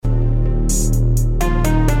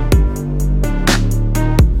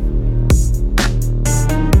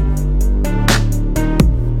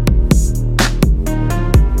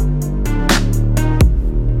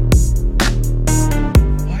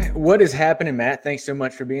What is happening, Matt? Thanks so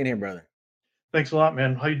much for being here, brother. Thanks a lot,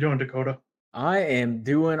 man. How you doing, Dakota? I am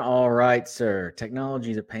doing all right, sir.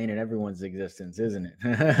 Technology is a pain in everyone's existence, isn't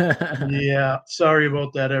it? Yeah, sorry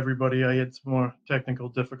about that, everybody. I had some more technical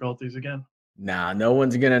difficulties again. Nah, no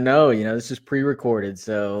one's gonna know. This is pre-recorded,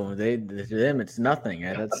 so to them it's nothing.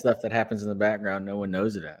 That's stuff that happens in the background. No one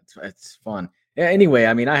knows it. It's fun. Yeah, anyway,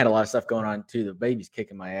 I mean, I had a lot of stuff going on too. The baby's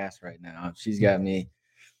kicking my ass right now. She's got me.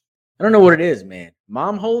 I don't know what it is, man.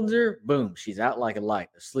 Mom holds her, boom, she's out like a light,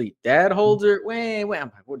 asleep. Dad holds her, wait. I'm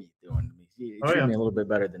like, what are you doing to me? You Oh treat yeah, me a little bit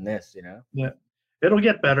better than this, yeah. It'll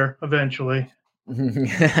get better eventually.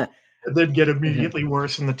 It did get immediately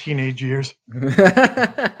worse in the teenage years.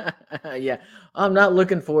 Yeah, I'm not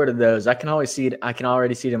looking forward to those. I can always see it. I can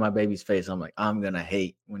already see it in my baby's face. I'm like, I'm gonna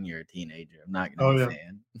hate when you're a teenager. I'm not gonna Oh be a yeah,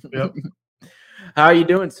 fan. yep. How are you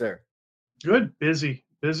doing, sir? Good, busy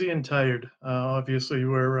and tired. Obviously,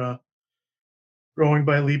 we're growing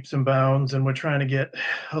by leaps and bounds, and we're trying to get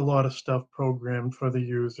a lot of stuff programmed for the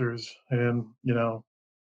users, and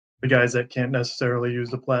the guys that can't necessarily use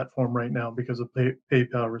the platform right now because of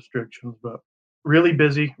PayPal restrictions. But really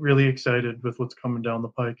busy, really excited with what's coming down the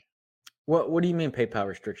pike. What do you mean PayPal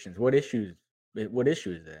restrictions? What issues? What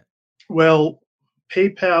issue is that? Well,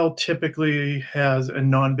 PayPal typically has a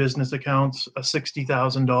non-business accounts a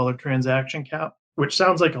 $60,000 transaction cap, which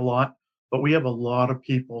sounds like a lot, but we have a lot of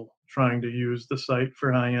people trying to use the site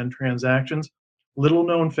for high-end transactions. Little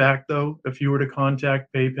known fact though, if you were to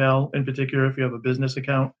contact PayPal, in particular if you have a business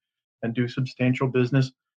account and do substantial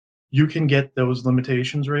business, you can get those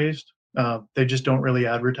limitations raised. They just don't really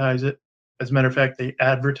advertise it. As a matter of fact, they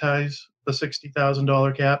advertise the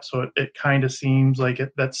 $60,000 cap, so it kind of seems like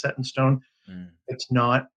that's set in stone. Mm. It's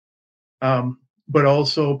not. But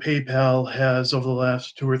also, PayPal has over the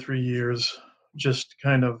last 2 or 3 years just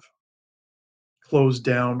kind of closed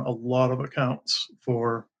down a lot of accounts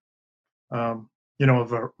for a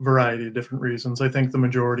variety of different reasons. I think the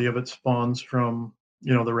majority of it spawns from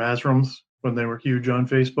the RAS rooms when they were huge on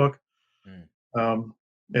Facebook, Mm. um,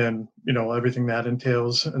 and everything that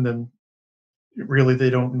entails. And then really they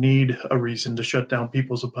don't need a reason to shut down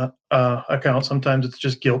people's accounts. Sometimes it's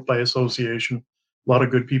just guilt by association. A lot of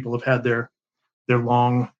good people have had their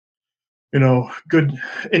long, good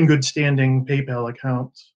in good standing PayPal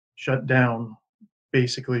accounts shut down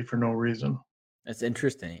basically for no reason. That's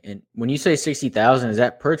interesting. And when you say 60,000, is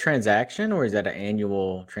that per transaction or is that an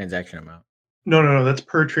annual transaction amount? No, that's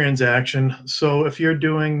per transaction. So if you're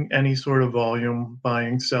doing any sort of volume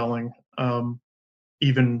buying, selling,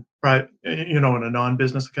 even in a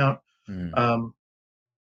non-business account, Mm. um,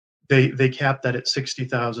 they cap that at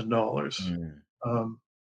 $60,000. Mm. Um,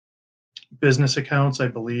 Business accounts, I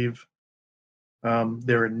believe,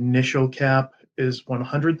 their initial cap is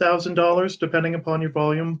 $100,000, depending upon your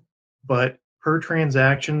volume, but per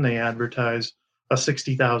transaction, they advertise a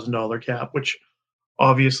 $60,000 cap, which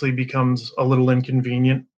obviously becomes a little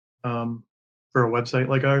inconvenient for a website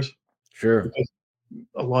like ours Sure. because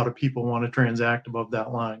a lot of people want to transact above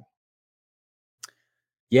that line.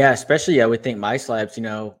 Yeah, especially I would think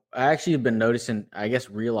Myslabs, I actually have been noticing, I guess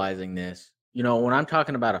realizing this, when I'm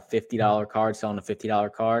talking about a $50 card, selling a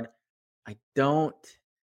 $50 card, I don't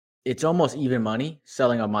it's almost even money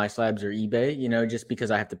selling on Myslabs or eBay, just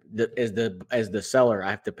because I have to as the seller,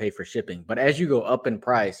 I have to pay for shipping. But as you go up in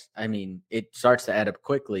price, I mean, it starts to add up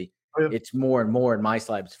quickly. Oh, yeah. It's more and more in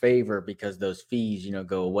Myslabs' favor because those fees,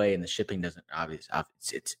 go away and the shipping doesn't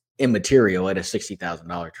it's immaterial at a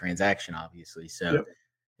 $60,000 transaction, obviously. So Yep.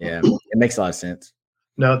 yeah, it makes a lot of sense.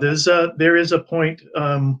 Now, there is a point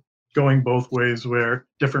going both ways where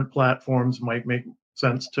different platforms might make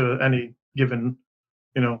sense to any given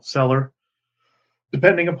seller,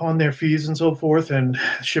 depending upon their fees and so forth, and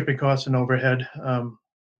shipping costs and overhead.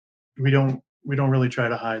 We don't really try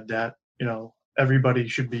to hide that. Everybody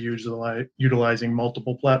should be utilizing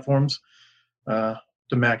multiple platforms uh,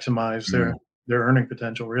 to maximize Mm. their earning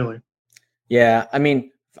potential. Really. Yeah, I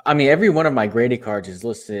mean, every one of my graded cards is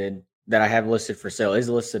listed that I have listed for sale is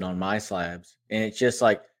listed on my slabs, and it's just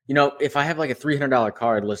like if I have like a $300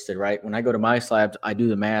 card listed, right? When I go to my slabs, I do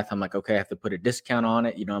the math. I'm like, okay, I have to put a discount on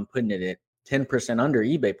it. I'm putting it at 10% under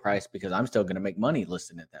eBay price because I'm still going to make money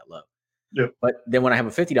listing it that low. Yep. But then when I have a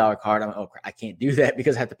 $50 card, I'm like, oh, I can't do that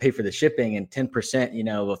because I have to pay for the shipping, and 10%,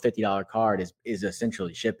 of a $50 card is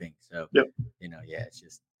essentially shipping. So, Yep. yeah, it's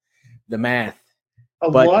just the math.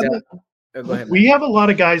 A But lot go of ahead, we man. have a lot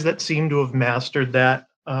of guys that seem to have mastered that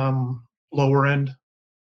lower end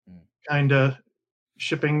Mm. kind of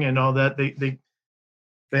shipping and all that. They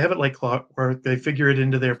have it like clockwork. They figure it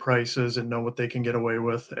into their prices and know what they can get away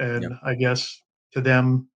with. And Yep. I guess to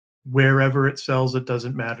them, wherever it sells, it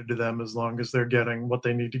doesn't matter to them as long as they're getting what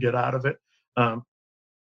they need to get out of it. Um,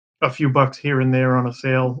 a few bucks here and there on a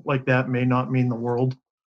sale like that may not mean the world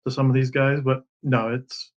to some of these guys, but no,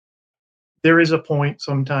 there is a point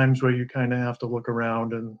sometimes where you kind of have to look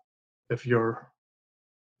around, and if you're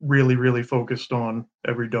really, really focused on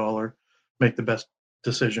every dollar, make the best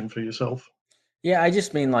decision for yourself. Yeah, I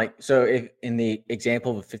just mean like, so if in the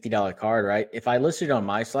example of a $50 card, right? If I listed on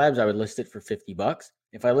Myslabs, I would list it for $50.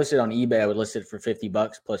 If I listed on eBay, I would list it for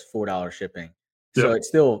 $50 plus $4 shipping. So Yeah.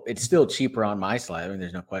 it's still cheaper on Myslab. I mean,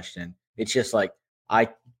 there's no question. It's just like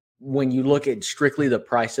when you look at strictly the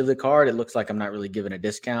price of the card, it looks like I'm not really giving a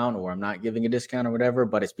discount or I'm not giving a discount or whatever,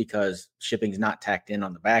 but it's because shipping's not tacked in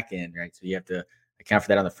on the back end, right? So you have to account for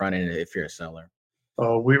that on the front end if you're a seller.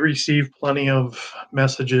 We receive plenty of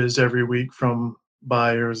messages every week from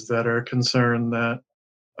buyers that are concerned that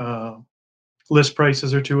uh, list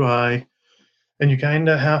prices are too high. And you kind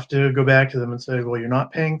of have to go back to them and say, well, you're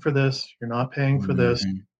not paying for this. You're not paying for this.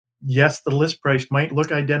 Mhm. Yes, the list price might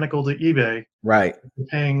look identical to eBay. Right. You're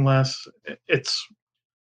paying less.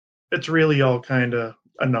 It's really all kind of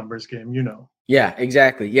a numbers game, you know. Yeah,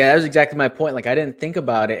 exactly. Yeah, that was exactly my point. Like I didn't think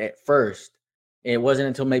about it at first. It wasn't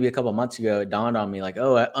until maybe a couple of months ago it dawned on me like,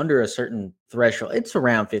 oh, under a certain threshold, it's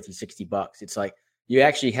around 50, $60. It's like you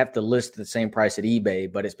actually have to list the same price at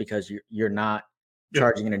eBay, but it's because you're not Yep.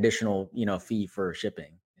 charging an additional, fee for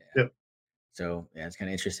shipping. Yeah. Yep. So yeah, it's kind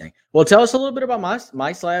of interesting. Well, tell us a little bit about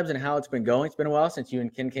Myslabs and how it's been going. It's been a while since you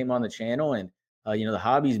and Ken came on the channel, and the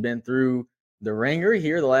hobby's been through the ringer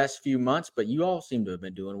here the last few months, but you all seem to have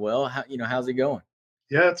been doing well. How's it going?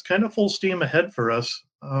 Yeah, it's kind of full steam ahead for us.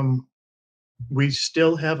 We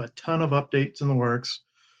still have a ton of updates in the works.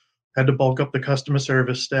 Had to bulk up the customer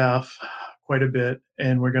service staff quite a bit,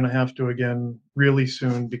 and we're going to have to again really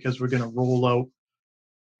soon because we're going to roll out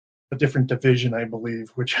a different division, I believe,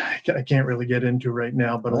 which I can't really get into right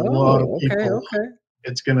now. But a lot of Oh, okay, people, okay.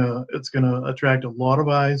 it's gonna attract a lot of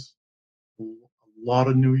eyes, a lot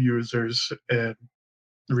of new users, and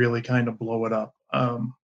really kind of blow it up.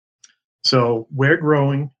 So we're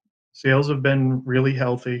growing. Sales have been really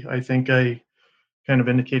healthy. I think I kind of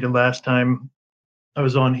indicated last time I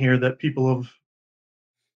was on here that people have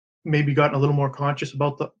maybe gotten a little more conscious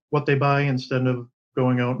about what they buy instead of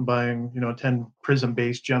going out and buying 10 prism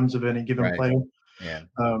based gems of any given Right. player. Yeah.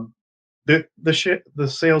 um, the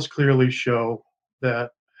sales clearly show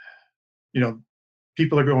that you know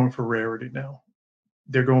people are going for rarity now.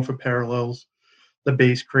 They're going for parallels. The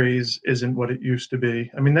base craze isn't what it used to be.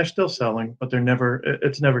 I mean, they're still selling, but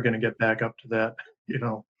it's never going to get back up to that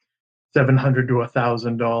 700 to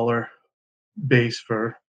 $1,000 base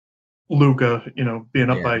for Luca, being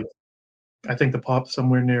up Yeah. by, I think the pop's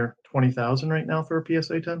somewhere near 20,000 right now for a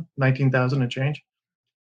PSA 10, 19,000 and change.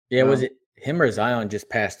 Yeah, was Um, it him or Zion just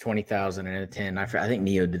passed 20,000 and a 10? I think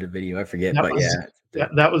Neo did a video. I forget, that but was yeah.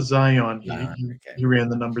 that was Zion. He, Zion. he Okay. he ran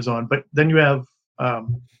the numbers on, but then you have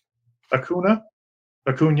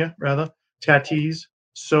Acuna rather, Tatis,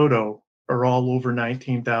 Soto are all over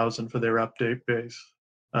 19,000 for their update base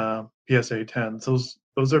PSA 10s.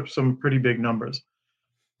 Those are some pretty big numbers.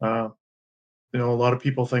 Uh, a lot of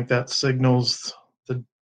people think that signals the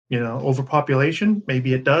overpopulation.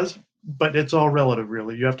 Maybe it does, but it's all relative,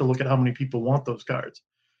 really. You have to look at how many people want those cards.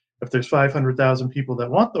 If there's 500,000 people that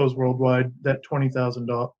want those worldwide, that 20,000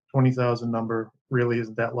 number really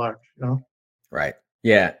isn't that large. Right.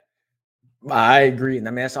 Yeah. I agree. And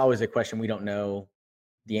I mean, that's always a question we don't know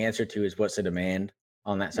the answer to is what's the demand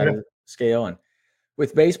on that side Yeah, of the scale. And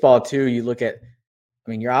with baseball too, you look at, I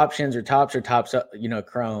mean, your options are tops,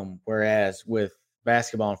 chrome. Whereas with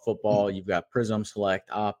basketball and football, you've got Prism, Select,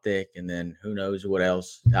 Optic, and then who knows what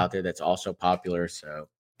else out there that's also popular. So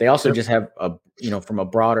they also yep, just have from a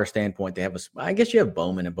broader standpoint, they have I guess you have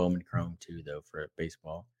Bowman and Bowman Chrome too, though, for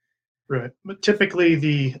baseball. right. But typically,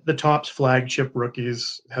 the top's flagship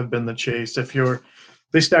rookies have been the chase.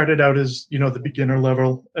 They started out as the beginner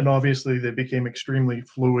level, and obviously they became extremely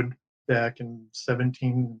fluid back in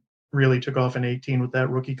 17. Really took off in 18 with that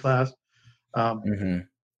rookie class. Um, Mm-hmm.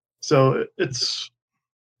 so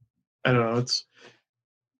I don't know.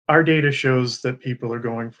 Our data shows that people are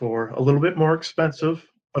going for a little bit more expensive,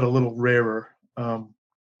 but a little rarer.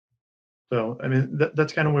 So I mean,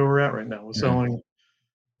 that's kind of where we're at right now. We're Mm-hmm. selling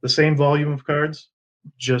the same volume of cards,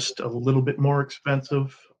 just a little bit more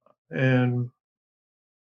expensive and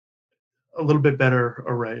a little bit better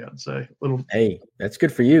array, I'd say. Hey, that's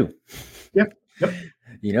good for you. Yep,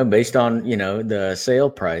 yep, Based on, the sale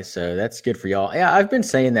price. So that's good for y'all. Yeah, I've been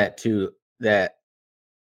saying that too, that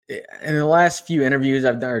in the last few interviews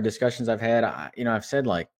I've done or discussions I've had, I've said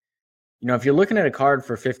like, if you're looking at a card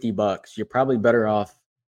for $50, you're probably better off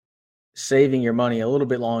saving your money a little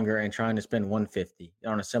bit longer and trying to spend 150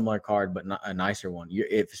 on a similar card, but not a nicer one.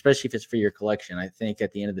 Especially if it's for your collection, I think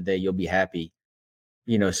at the end of the day, you'll be happy,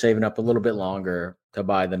 saving up a little bit longer to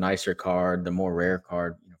buy the nicer card, the more rare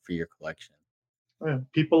card, for your collection.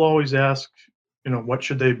 People always ask, what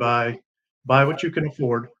should they buy? Buy what you can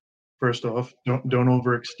afford. First off, don't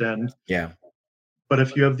overextend. Yeah. But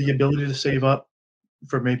if you have the ability to save up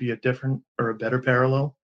for maybe a different or a better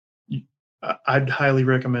parallel, I'd highly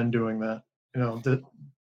recommend doing that. The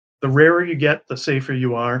rarer you get, the safer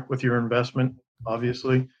you are with your investment,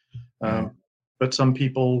 obviously. But some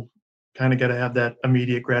people kind of got to have that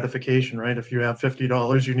immediate gratification, right? If you have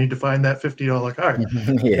 $50, you need to find that $50 card.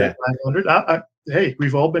 Yeah. 500. Hey,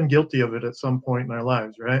 we've all been guilty of it at some point in our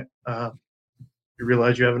lives, right? You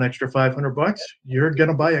realize you have an extra $500, you're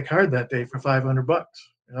gonna buy a card that day for $500.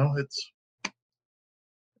 It's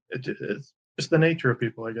just the nature of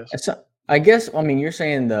people, I guess. I guess. I mean, you're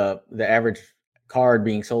saying the average card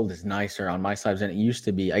being sold is nicer on Myslabs than it used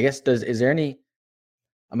to be. I guess is there any?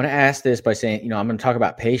 I'm going to ask this by saying, I'm going to talk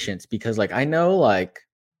about patience because, I know, at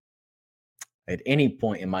any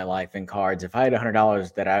point in my life in cards, if I had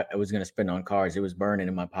 $100 that I was going to spend on cards, it was burning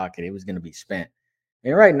in my pocket. It was going to be spent.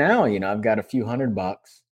 And right now, I've got a few $100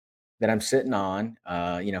 that I'm sitting on,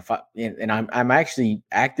 and I'm actually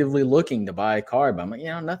actively looking to buy a card, but I'm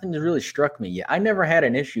like, nothing has really struck me yet. I never had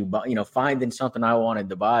an issue, but finding something I wanted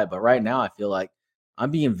to buy. But right now, I feel like I'm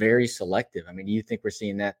being very selective. I mean, do you think we're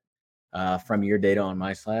seeing that from your data on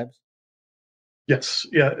Myslabs? Yes,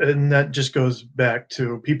 yeah, and that just goes back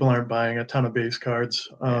to people aren't buying a ton of base cards.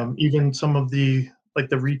 Even some of the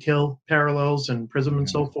the retail parallels and Prism and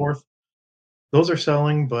so forth, those are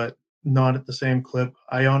selling, but not at the same clip.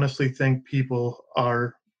 I honestly think people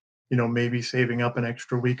are, maybe saving up an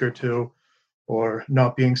extra week or two, or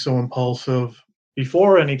not being so impulsive.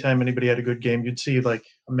 Before, anytime anybody had a good game, you'd see a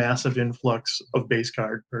massive influx of base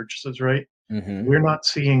card purchases, right? We're not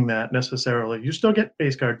seeing that necessarily. You still get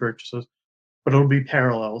base card purchases, but it'll be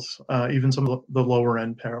parallels, even some of the lower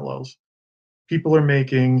end parallels. People are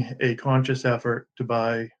making a conscious effort to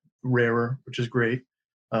buy rarer, which is great.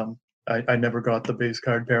 I never got the base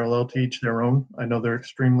card parallel, to each their own. I know they're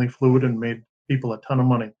extremely fluid and made people a ton of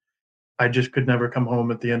money. I just could never come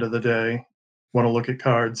home at the end of the day, want to look at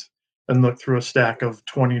cards and look through a stack of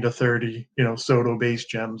 20 to 30, Soto base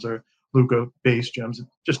gems or Luca base gems. It's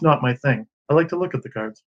just not my thing. I like to look at the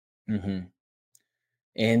cards.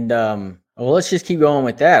 And well, let's just keep going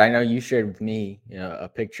with that. I know you shared with me, a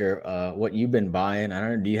picture what you've been buying. I don't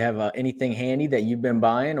know. Do you have anything handy that you've been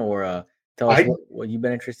buying, or tell us what you've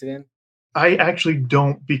been interested in? I actually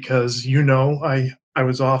don't, because I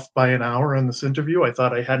was off by an hour on this interview. I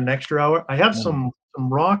thought I had an extra hour. I have some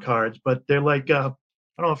raw cards, but they're I don't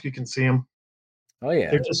know if you can see them. Oh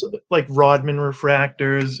yeah, They're just like Rodman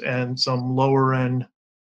refractors and some lower end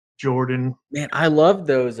Jordan. man, I love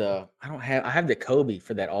those. I have the Kobe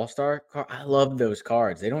for that All-Star card. I love those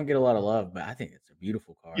cards. They don't get a lot of love, but I think it's a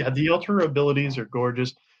beautiful card. Yeah, the ultra abilities are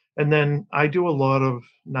gorgeous. And then I do a lot of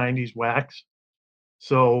 90s wax.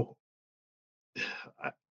 So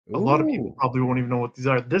a lot of people probably won't even know what these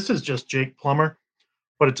are. This is just Jake Plummer,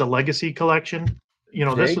 but it's a legacy collection.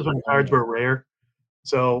 This is when cards were rare.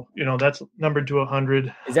 So, that's numbered to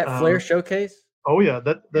 100. Is that Flair Showcase? Oh yeah,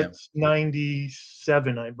 that's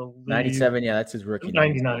 97, I believe. 97, yeah, that's his rookie.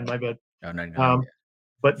 99, my bad. Oh, 99.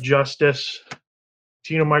 But Justice,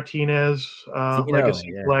 Tino Martinez,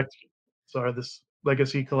 Legacy Collect. Sorry, this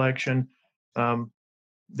Legacy Collection.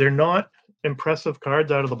 They're not impressive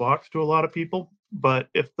cards out of the box to a lot of people, but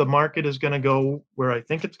if the market is going to go where I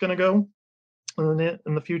think it's going to go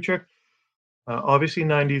in the future, obviously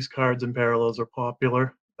 90s cards and parallels are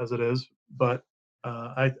popular as it is, but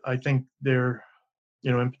I think they're,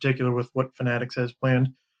 in particular with what Fanatics has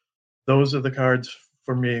planned, those are the cards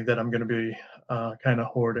for me that I'm going to be kind of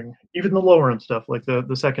hoarding. Even the lower end stuff, like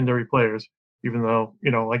the secondary players, even though,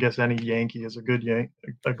 I guess any Yankee is a good card.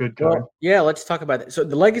 Well, yeah, let's talk about that. So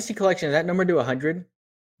the Legacy Collection, is that number to 100?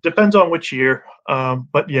 Depends on which year.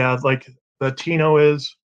 But yeah, like the Tino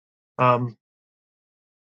is, that's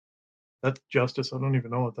Justice. I don't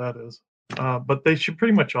even know what that is. But they should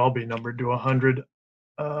pretty much all be numbered to 100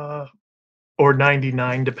 or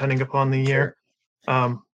 99, depending upon the year.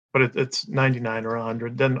 But it's 99 or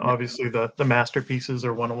 100. Then obviously the masterpieces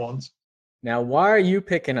are 101s. Now, why are you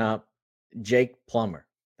picking up Jake Plummer?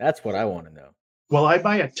 That's what I want to know. Well, I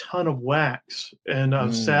buy a ton of wax, and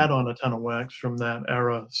I've sat on a ton of wax from that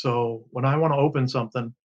era. So when I want to open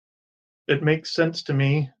something, it makes sense to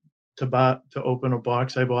me to open a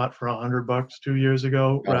box I bought for $100 2 years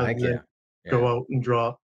ago, rather than go out and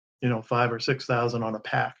drop, 5,000 or 6,000 on a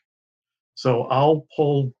pack. So I'll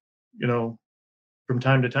pull from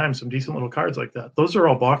time to time, some decent little cards like that. Those are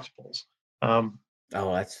all box pulls.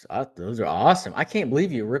 Oh, that's those are awesome. I can't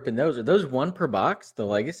believe you're ripping those. Are those one per box, the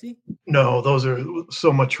Legacy? No, those are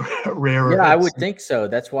so much rarer. Yeah, I would think so.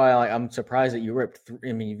 That's why I'm surprised that you ripped.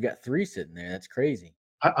 I mean, you've got 3 sitting there. That's crazy.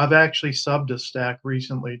 I've actually subbed a stack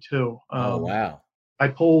recently too. Oh, wow. I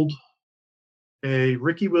pulled a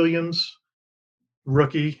Ricky Williams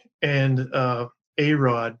rookie and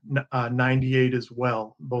A-Rod 98 as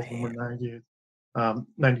well. Both of them were Man.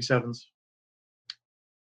 98, 97s.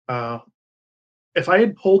 If I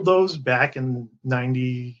had pulled those back in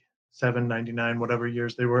 97, 99, whatever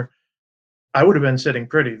years they were, I would have been sitting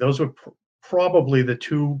pretty. Those were probably the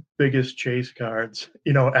 2 biggest chase cards,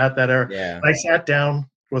 at that era. Yeah. I sat down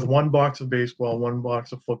with 1 box of baseball, 1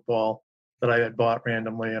 box of football that I had bought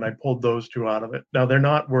randomly, and I pulled those 2 out of it. Now, they're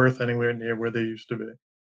not worth anywhere near where they used to be.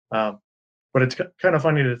 But it's kind of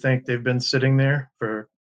funny to think they've been sitting there for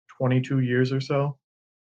 22 years or so.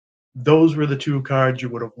 Those were the 2 cards you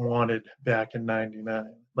would have wanted back in 99.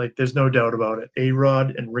 Like, there's no doubt about it.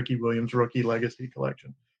 A-Rod and Ricky Williams rookie legacy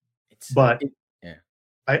collection. But yeah.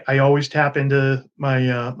 I always tap into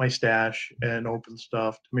my stash and open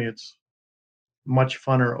stuff. To me, it's much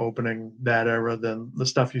funner opening that era than the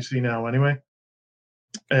stuff you see now anyway.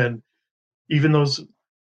 And even those,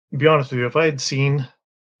 to be honest with you, if I had seen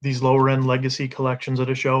these lower end legacy collections at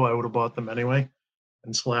a show, I would have bought them anyway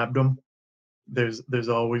and slabbed them. There's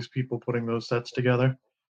always people putting those sets together,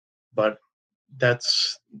 but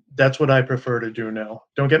that's what I prefer to do now.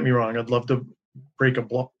 Don't get me wrong, I'd love to break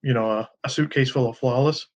a suitcase full of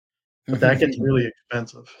flawless, but that gets really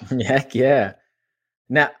expensive. Heck yeah.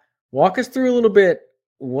 Now, walk us through a little bit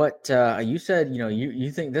what you said.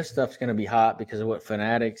 You think this stuff's going to be hot because of what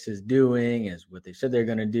Fanatics is doing, is what they said they're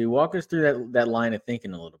going to do. Walk us through that line of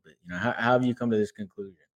thinking a little bit. How have you come to this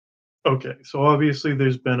conclusion? Okay, so obviously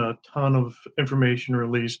there's been a ton of information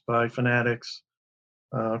released by Fanatics,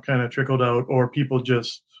 kind of trickled out, or people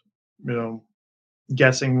just,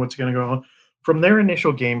 guessing what's going to go on. From their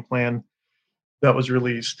initial game plan that was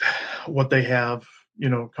released, what they have,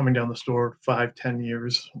 coming down the store 5-10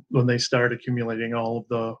 years when they start accumulating all of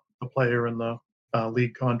the player and the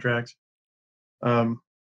league contracts.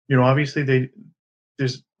 Obviously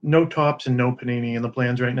there's no Tops and no Panini in the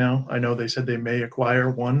plans right now. I know they said they may acquire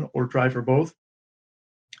one or try for both.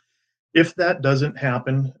 If that doesn't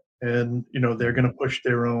happen, and they're going to push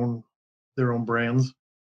their own brands,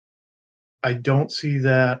 I don't see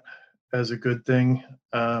that as a good thing.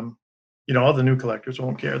 All the new collectors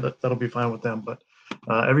won't care. That'll be fine with them. But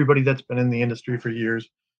everybody that's been in the industry for years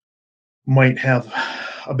might have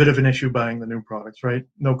a bit of an issue buying the new products, right?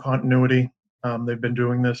 No continuity. They've been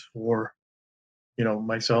doing this for,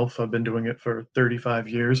 myself, I've been doing it for 35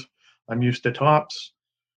 years. I'm used to Tops,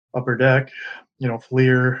 Upper Deck,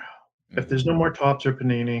 Fleer. Mm-hmm. If there's no more Tops or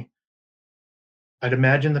Panini, I'd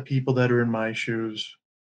imagine the people that are in my shoes,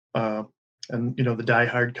 and the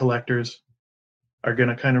diehard collectors, are going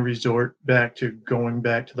to kind of resort back to going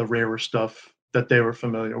back to the rarer stuff that they were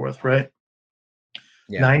familiar with, right?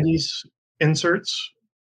 Yeah. 90s inserts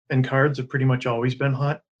and cards have pretty much always been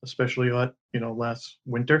hot, especially hot, last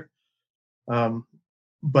winter.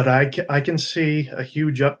 But I can see a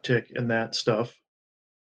huge uptick in that stuff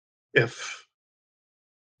if,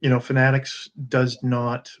 Fanatics does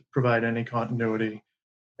not provide any continuity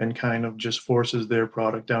and kind of just forces their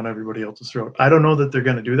product down everybody else's throat. I don't know that they're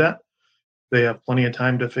going to do that. They have plenty of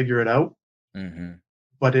time to figure it out. Mm-hmm.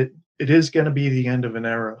 But it is going to be the end of an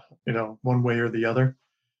era, one way or the other.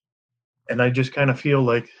 And I just kind of feel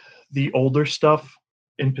like the older stuff,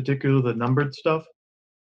 in particular the numbered stuff,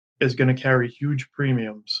 is going to carry huge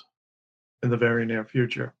premiums in the very near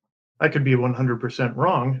future. I could be 100%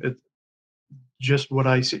 wrong. It's just what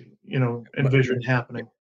I see, envision happening.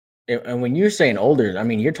 And when you're saying older, I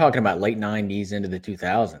mean, you're talking about late 90s into the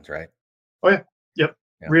 2000s, right? Oh, yeah. Yep.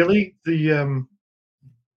 Yeah. Really, there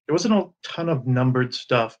wasn't a ton of numbered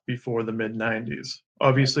stuff before the mid 90s.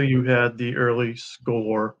 Obviously, you had the early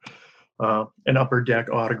Score and Upper Deck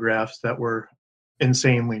autographs that were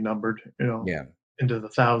insanely numbered, into the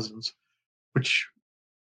thousands, which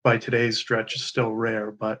by today's stretch is still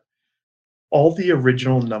rare. But all the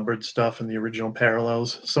original numbered stuff and the original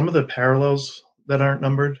parallels, some of the parallels that aren't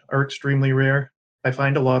numbered are extremely rare. I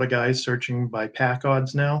find a lot of guys searching by pack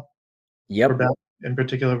odds now. Yep. In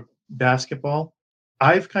particular, basketball.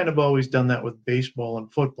 I've kind of always done that with baseball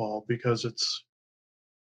and football because it's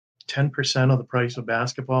 10% of the price of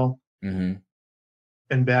basketball. Mm-hmm.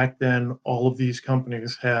 And back then, all of these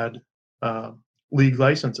companies had league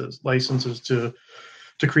licenses to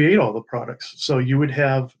create all the products. So you would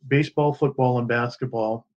have baseball, football, and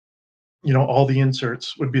basketball all the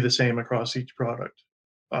inserts would be the same across each product.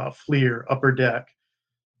 Fleer, upper deck,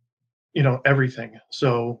 everything.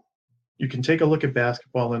 So you can take a look at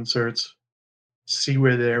basketball inserts, see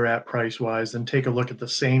where they're at price wise, then take a look at the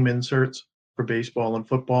same inserts for baseball and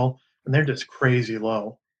football, and they're just crazy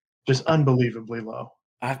low, just unbelievably low.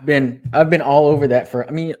 I've been all over that for.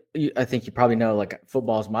 I mean, I think you probably know like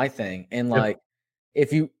football's my thing, and Yep. like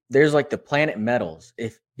there's like the Planet Metals.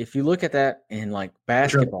 If you look at that in like Which are an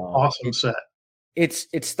basketball, awesome set.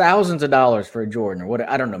 it's thousands of dollars for a Jordan or what.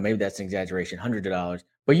 I don't know. Maybe that's an exaggeration. Hundreds of dollars.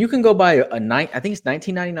 But you can go buy a night. I think it's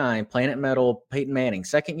 1999 Planet Metal Peyton Manning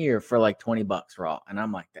second year for like $20 raw. And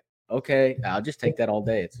I'm like, okay, I'll just take that all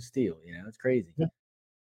day. It's a steal. It's crazy.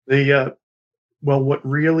 The well, what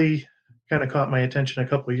really kind of caught my attention a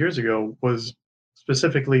couple of years ago was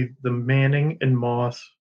specifically the Manning and Moss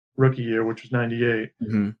rookie year, which was '98.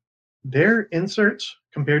 Mm-hmm. Their inserts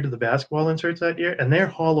compared to the basketball inserts that year, and their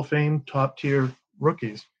Hall of Fame top tier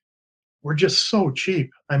rookies were just so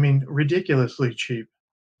cheap. I mean, ridiculously cheap.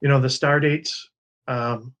 The star dates,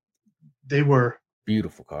 they were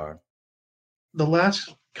Beautiful card. the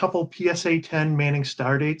last couple PSA 10 Manning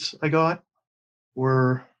star dates I got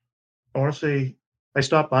were, I want to say, I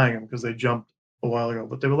stopped buying them because they jumped a while ago,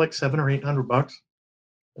 but they were like $700 or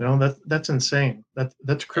 $800. That's insane.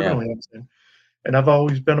 That's criminally insane. And I've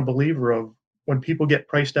always been a believer of when people get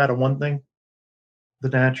priced out of one thing, the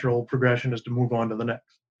natural progression is to move on to the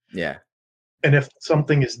next. Yeah. And if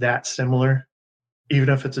something is that similar, even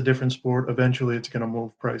if it's a different sport, eventually it's going to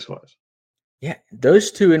move price wise. Yeah.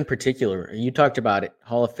 Those two in particular, you talked about it,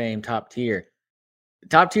 Hall of Fame, top tier.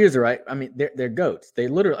 Top tiers are right. I mean, they're goats. They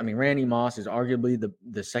literally, I mean, Randy Moss is arguably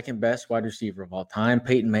the second best wide receiver of all time.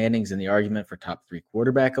 Peyton Manning's in the argument for top 3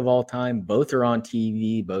 quarterback of all time. Both are on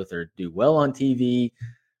TV. Both do well on TV.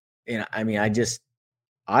 And I mean, I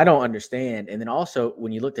don't understand. And then also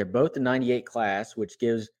when you look, they're both the 98 class, which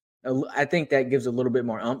I think that gives a little bit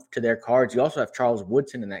more oomph to their cards. You also have Charles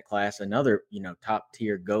Woodson in that class, another, top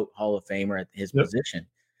tier GOAT Hall of Famer at his position.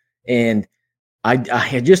 And I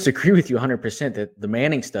just agree with you 100% that the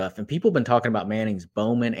Manning stuff, and people have been talking about Manning's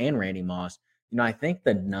Bowman and Randy Moss. I think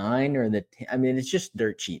the 9 or the 10, I mean, it's just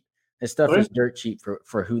dirt cheap. This stuff is dirt cheap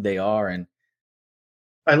for who they are. And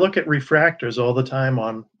I look at refractors all the time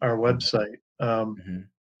on our website.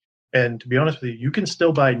 And to be honest with you can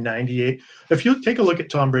still buy 98. If you take a look at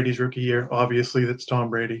Tom Brady's rookie year, obviously that's Tom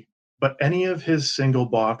Brady, but any of his single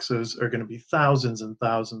boxes are going to be thousands and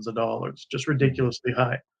thousands of dollars, just ridiculously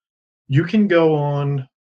high. You can go on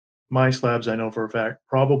Myslabs, I know for a fact,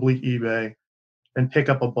 probably eBay, and pick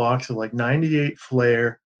up a box of like 98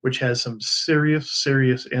 Flair, which has some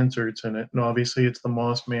serious inserts in it. And obviously it's the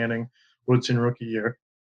Moss Manning Woodson rookie year.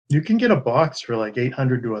 You can get a box for like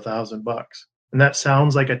 $800 to $1,000. And that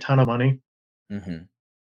sounds like a ton of money,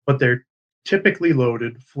 but they're typically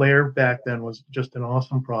loaded. Flair back then was just an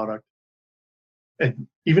awesome product. And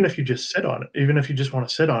even if you just sit on it, even if you just want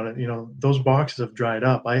to sit on it, those boxes have dried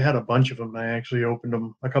up. I had a bunch of them. I actually opened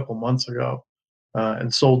them a couple months ago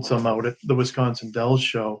and sold some out at the Wisconsin Dells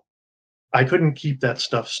show. I couldn't keep that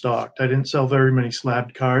stuff stocked. I didn't sell very many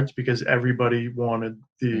slabbed cards because everybody wanted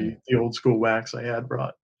the old school wax I had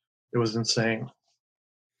brought. It was insane.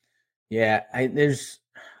 Yeah,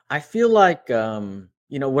 I feel like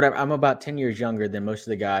whatever. I'm about 10 years younger than most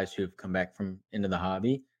of the guys who've come back into the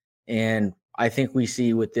hobby, and I think we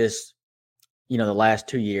see with this, the last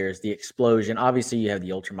 2 years, the explosion. Obviously, you have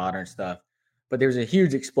the ultra modern stuff, but there's a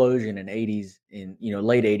huge explosion in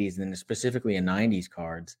late 80s, and then specifically in 90s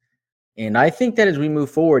cards. And I think that as we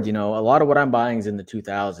move forward, a lot of what I'm buying is in the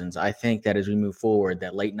 2000s. I think that as we move forward,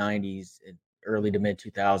 that late 90s, early to mid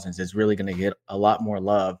 2000s is really going to get a lot more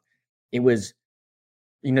love. It was,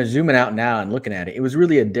 zooming out now and looking at it, it was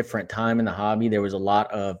really a different time in the hobby. There was a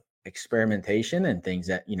lot of experimentation and things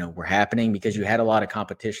that, were happening because you had a lot of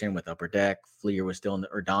competition with Upper Deck. Fleer was still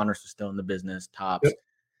Donruss was still in the business, Tops.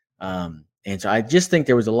 Yep. And so I just think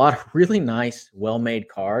there was a lot of really nice, well-made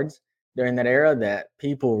cards during that era that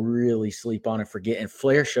people really sleep on and forget. And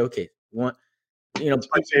Flair Showcase, it's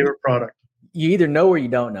my favorite product. You either know or you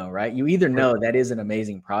don't know, right? You either know that is an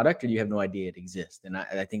amazing product or you have no idea it exists. And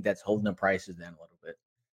I think that's holding the prices down a little bit.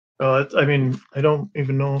 I don't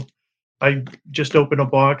even know. I just opened a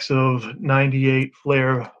box of 98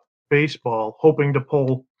 Flair baseball, hoping to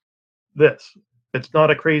pull this. It's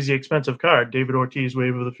not a crazy expensive card. David Ortiz,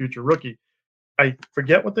 Wave of the Future rookie. I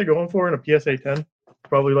forget what they're going for in a PSA 10.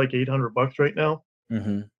 Probably like $800 right now.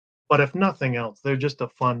 But if nothing else, they're just a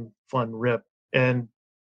fun rip. And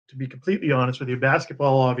to be completely honest with you,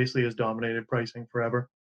 basketball obviously has dominated pricing forever.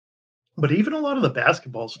 But even a lot of the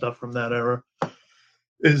basketball stuff from that era,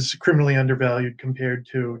 is criminally undervalued compared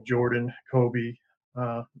to Jordan, Kobe,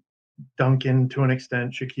 uh, Duncan to an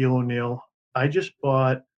extent, Shaquille O'Neal. I just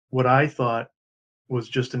bought what I thought was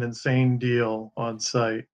just an insane deal on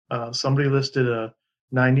site. Somebody listed a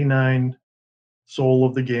 99 Soul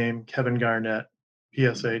of the Game, Kevin Garnett,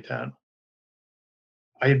 PSA 10.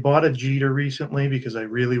 I had bought a Jeter recently because I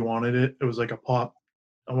really wanted it. It was like a pop,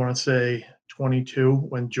 I want to say 22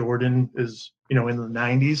 when Jordan is, in the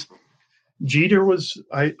 90s. Jeter was,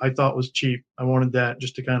 I thought was cheap. I wanted that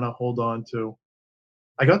just to kind of hold on to.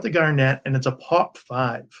 I got the Garnett and it's a pop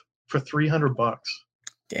 5 for $300.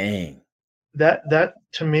 Dang. That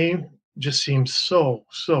to me just seems so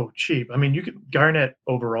cheap. I mean, you could Garnett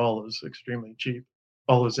overall is extremely cheap.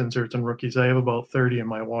 All his inserts and rookies. I have about 30 in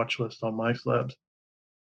my watch list on Myslabs.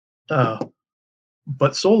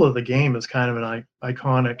 But Soul of the Game is kind of an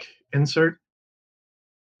iconic insert.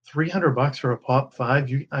 $300 for a pop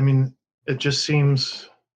 5. I mean, it just seems.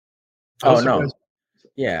 Oh no,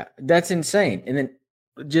 yeah, that's insane. And then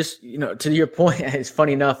just to your point, it's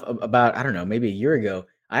funny enough about I don't know, maybe a year ago,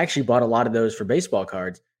 I actually bought a lot of those for baseball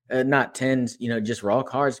cards, not tens, just raw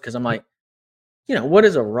cards because I'm like, what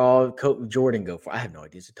does a raw Jordan go for? I have no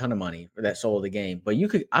idea. It's a ton of money for that Soul of the Game, but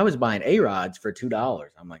I was buying A-Rods for $2.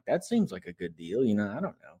 I'm like, that seems like a good deal. I don't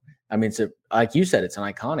know. I mean, like you said, it's an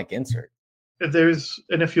iconic insert.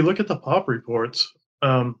 If you look at the pop reports,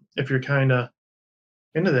 if you're kind of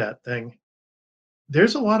into that thing,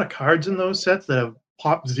 there's a lot of cards in those sets that have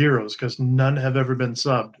pop zeros because none have ever been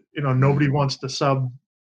subbed. Nobody wants to sub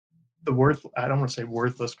I don't want to say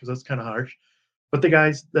worthless because that's kind of harsh, but the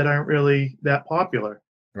guys that aren't really that popular.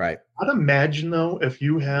 Right. I'd imagine though, if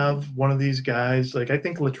you have one of these guys, like I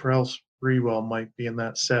think Latrell Sprewell might be in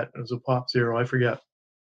that set as a pop zero, I forget.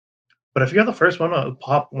 But if you got the first one, a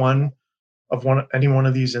pop one of any one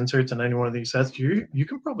of these inserts and any one of these sets, you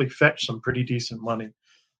can probably fetch some pretty decent money.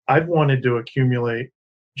 I've wanted to accumulate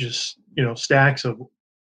just stacks of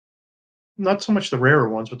not so much the rarer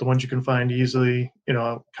ones, but the ones you can find easily,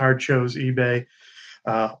 card shows, eBay,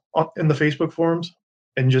 in the Facebook forums,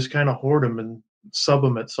 and just kind of hoard them and sub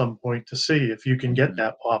them at some point to see if you can get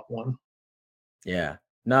that pop one. Yeah,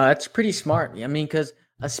 no, that's pretty smart. I mean, because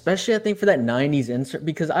especially I think for that 90s insert,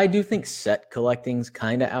 because I do think set collecting's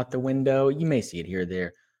kind of out the window. You may see it here or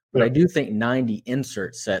there, but I do think 90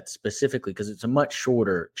 insert sets specifically because it's a much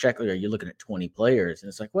shorter check. You're looking at 20 players, and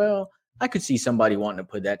it's like, well, I could see somebody wanting to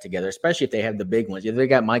put that together, especially if they have the big ones. If they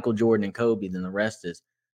got Michael Jordan and Kobe, then the rest is,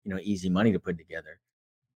 easy money to put together.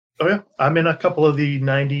 Oh yeah, I'm in a couple of the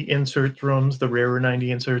 90 insert rooms, the rarer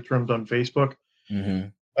 90 insert rooms on Facebook. Mm-hmm.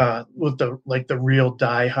 With the real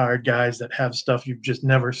diehard guys that have stuff you've just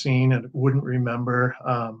never seen and wouldn't remember.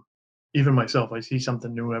 Even myself, I see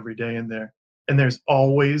something new every day in there, and there's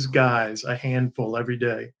always guys, a handful every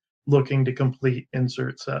day, looking to complete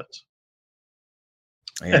insert sets.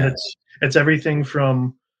 Yeah. And it's everything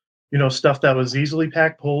from stuff that was easily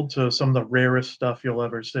pack pulled to some of the rarest stuff you'll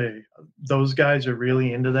ever see. Those guys are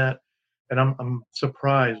really into that, and I'm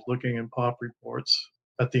surprised looking in pop reports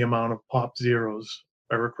at the amount of pop zeros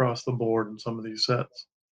are across the board in some of these sets.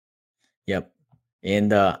 Yep.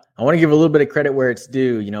 And I want to give a little bit of credit where it's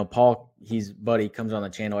due. Paul, he's buddy, comes on the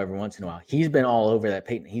channel every once in a while. He's been all over that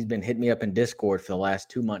Peyton. He's been hitting me up in Discord for the last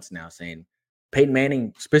 2 months now saying Peyton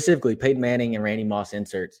Manning, specifically Peyton Manning and Randy Moss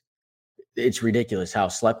inserts. It's ridiculous how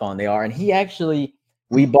slept on they are. And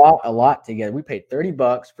we bought a lot together. We paid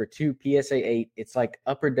 $30 for 2 PSA 8. It's like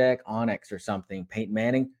Upper Deck Onyx or something. Peyton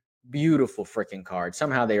Manning, beautiful freaking card.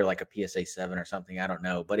 Somehow they are like a PSA 7 or something. I don't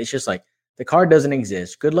know. But it's just like the card doesn't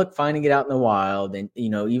exist. Good luck finding it out in the wild. And,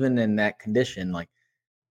 even in that condition, like,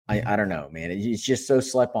 I don't know, man. It's just so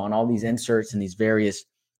slept on, all these inserts and these various,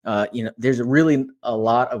 there's really a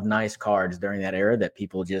lot of nice cards during that era that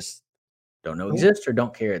people just don't know exist or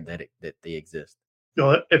don't care that they exist.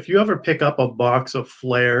 If you ever pick up a box of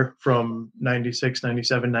Flair from 96,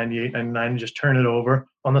 97, 98, 99, and just turn it over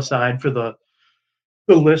on the side for the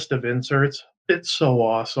list of inserts, it's so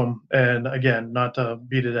awesome. And again, not to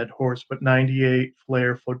beat a dead horse, but 98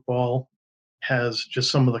 Flair football has just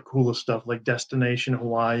some of the coolest stuff, like Destination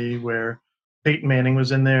Hawaii, where Peyton Manning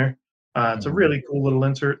was in there. It's a really cool little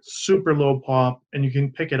insert, super low pop, and you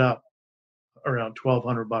can pick it up around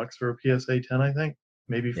 $1,200 for a PSA 10, I think,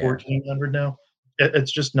 maybe $1,400 now.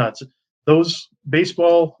 It's just nuts. Those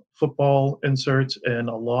baseball, football inserts, and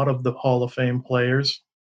a lot of the Hall of Fame players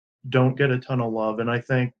don't get a ton of love, and I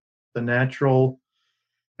think the natural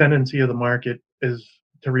tendency of the market is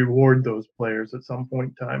to reward those players at some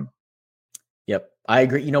point in time. Yep, I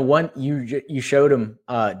agree. You showed him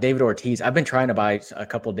David Ortiz. I've been trying to buy a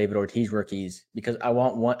couple of David Ortiz rookies because I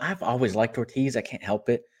want one. I've always liked Ortiz. I can't help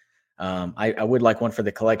it. I would like one for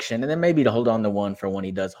the collection, and then maybe to hold on to one for when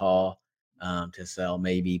he does haul to sell,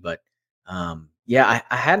 maybe. But yeah,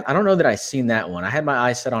 I don't know that I've seen that one. I had my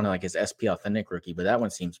eyes set on like his SP Authentic rookie, but that one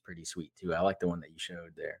seems pretty sweet too. I like the one that you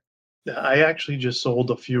showed there. Yeah, I actually just sold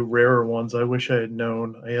a few rarer ones. I wish I had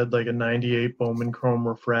known. I had like a 98 Bowman Chrome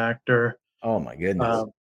Refractor. Oh my goodness.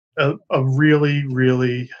 Um, a really,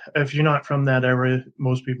 really, if you're not from that area,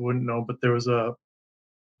 most people wouldn't know, but there was a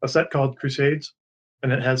set called Crusades,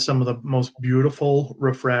 and it has some of the most beautiful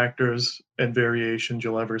refractors and variations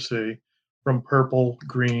you'll ever see, from purple,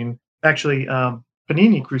 green. Actually,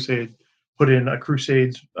 Panini Crusade put in a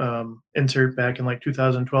Crusades insert back in like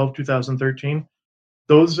 2012, 2013.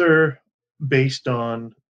 Those are based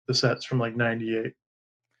on the sets from like 98,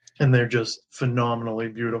 and they're just phenomenally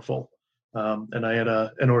beautiful. And I had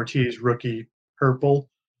an Ortiz rookie purple,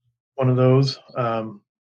 one of those.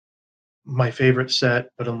 My favorite set,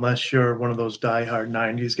 but unless you're one of those diehard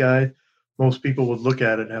 90s guy, most people would look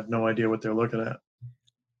at it and have no idea what they're looking at.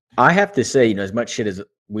 I have to say, as much shit as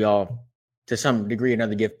we all, to some degree or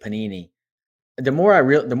another, give Panini, the more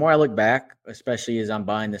I look back, especially as I'm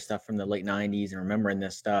buying this stuff from the late '90s and remembering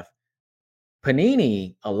this stuff,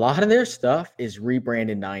 Panini, a lot of their stuff is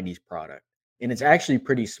rebranded '90s product, and it's actually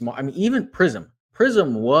pretty smart. I mean, even Prism.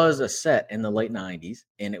 Prism was a set in the late '90s,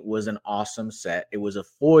 and it was an awesome set. It was a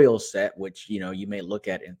foil set, which you may look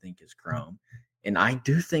at and think is chrome. And I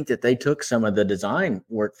do think that they took some of the design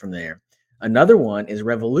work from there. Another one is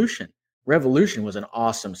Revolution. Revolution was an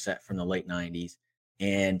awesome set from the late '90s.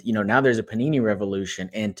 And now there's a Panini Revolution.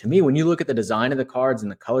 And to me, when you look at the design of the cards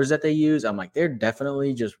and the colors that they use, I'm like, they're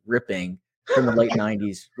definitely just ripping from the late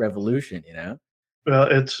 '90s Revolution. Well,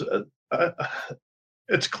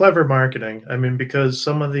 it's clever marketing. I mean, because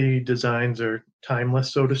some of the designs are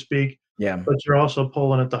timeless, so to speak, Yeah. but you're also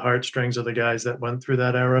pulling at the heartstrings of the guys that went through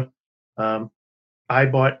that era. I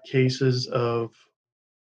bought cases of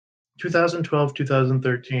 2012,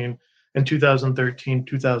 2013, and 2013,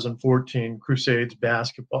 2014 Crusades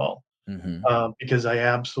basketball Mm-hmm. because I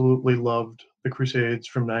absolutely loved the Crusades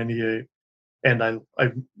from '98, and I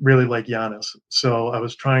really like Giannis. So I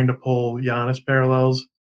was trying to pull Giannis parallels.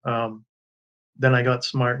 Um, then I got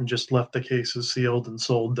smart and just left the cases sealed and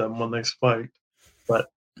sold them when they spiked. But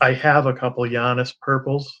I have a couple Giannis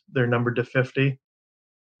purples. They're numbered to 50.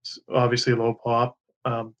 Obviously low pop.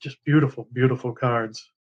 Just beautiful, beautiful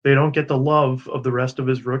cards. They don't get the love of the rest of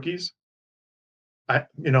his rookies. I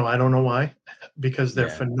don't know why, because they're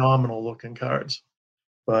Yeah. phenomenal looking cards.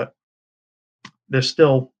 But they're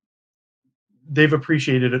still they've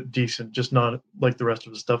appreciated it decent, just not like the rest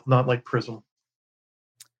of the stuff, not like Prism.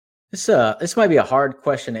 This might be a hard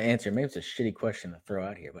question to answer. Maybe it's a shitty question to throw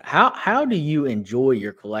out here, but how do you enjoy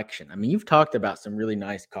your collection? I mean, you've talked about some really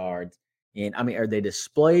nice cards, and I mean, are they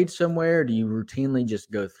displayed somewhere? Do you routinely just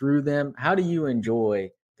go through them? How do you enjoy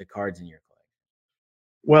the cards in your collection?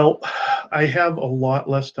 Well, I have a lot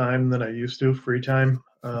less time than I used to, free time,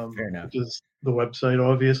 Fair enough. which is the website,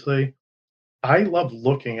 obviously. I love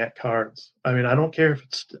looking at cards. I mean, I don't care if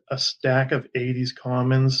it's a stack of 80s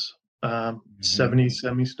commons, Hmm. 70s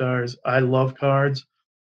semi-stars. I love cards.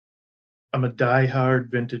 I'm a die-hard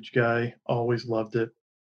vintage guy, always loved it.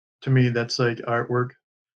 To me, that's like artwork.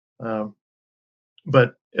 Um,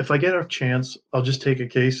 but if I get a chance, I'll just take a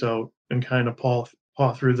case out and kind of paw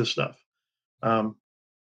through the stuff. Um,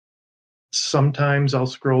 Sometimes I'll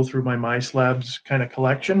scroll through my Myslabs kind of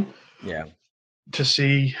collection Yeah. to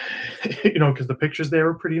see, because the pictures there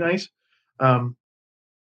are pretty nice. Um,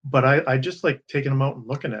 but I just like taking them out and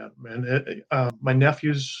looking at them. And my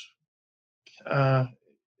nephew's, uh,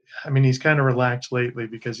 I mean, he's kind of relaxed lately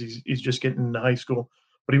because he's just getting into high school.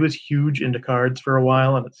 But he was huge into cards for a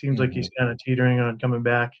while, and it seems like Hmm. he's kind of teetering on coming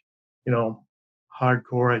back, you know,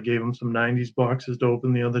 hardcore. I gave him some '90s boxes to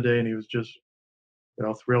open the other day, and he was just,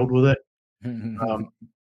 thrilled with it. Um,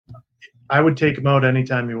 I would take him out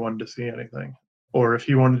anytime he wanted to see anything, or if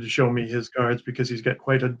he wanted to show me his cards because he's got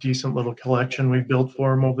quite a decent little collection we've built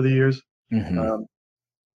for him over the years. Hmm. Um,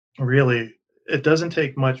 Really, it doesn't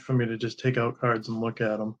take much for me to just take out cards and look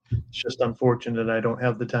at them. It's just unfortunate I don't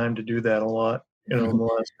have the time to do that a lot, in the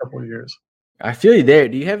last couple of years. I feel you there.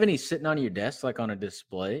 Do you have any sitting on your desk, like on a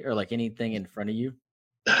display, or like anything in front of you?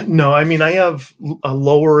 No, I mean, I have a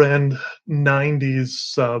lower end '90s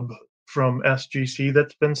sub from SGC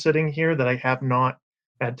that's been sitting here that I have not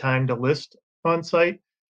had time to list on site.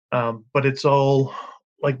 But it's all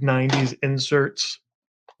like '90s inserts,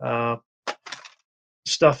 uh,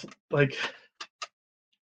 stuff like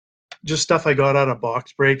just stuff I got out of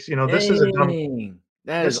box breaks. This is a dumb. Dang,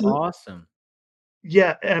 that is This is awesome.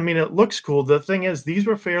 Yeah, I mean, it looks cool. The thing is, these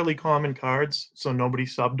were fairly common cards, so nobody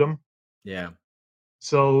subbed them. Yeah.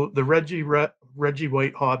 So the Reggie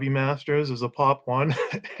White Hobby Masters is a pop one,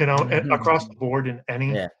 across the board in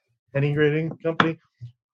Yeah. any grading company.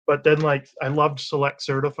 But then like I loved Select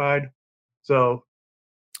Certified, so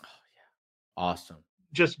Awesome.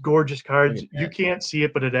 just gorgeous Look cards. at You that. can't see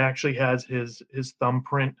it, but it actually has his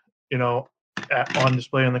thumbprint, on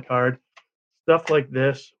display on the card. Stuff like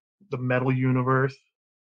this, the Metal Universe.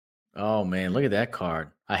 Oh man, look at that card.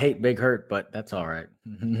 I hate Big Hurt, but that's all right.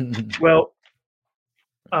 Well,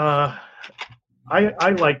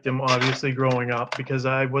 I liked him obviously growing up because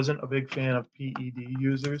I wasn't a big fan of PED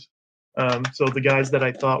users. So the guys that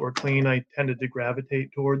I thought were clean, I tended to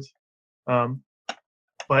gravitate towards. Um,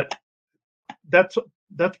 but that's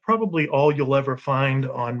that's probably all you'll ever find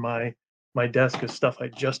on my desk is stuff I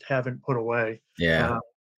just haven't put away. Yeah,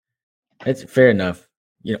 it's fair enough.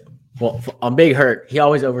 Well, on Big Hurt, he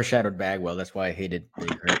always overshadowed Bagwell. That's why I hated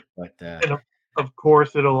Big Hurt. But And of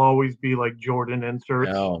course, it'll always be like Jordan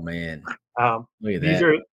inserts. oh man, Um, look at these that.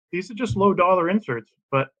 are these are just low dollar inserts,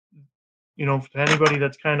 but to anybody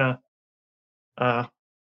that's kind of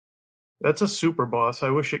that's a super boss. I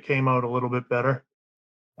wish it came out a little bit better.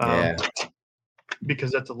 Yeah.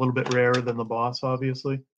 Because that's a little bit rarer than the boss,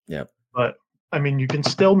 obviously. Yep. But I mean, you can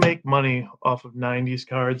still make money off of 90s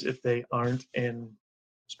cards if they aren't in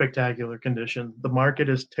spectacular condition. The market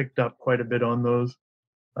has ticked up quite a bit on those.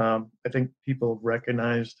 I think people have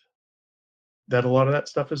recognized that a lot of that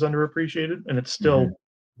stuff is underappreciated, and it's still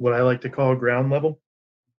what I like to call ground level.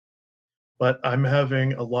 But I'm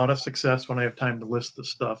having a lot of success when I have time to list the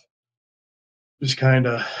stuff. Just kind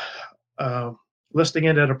of listing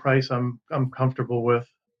it at a price I'm comfortable with,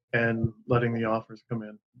 and letting the offers come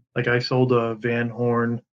in. Like I sold a Van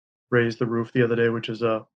Horn Raise the Roof the other day, which is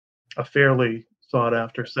a fairly sought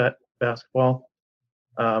after set basketball.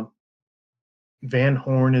 Van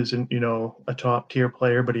Horn isn't a top tier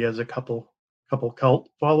player, but he has a couple cult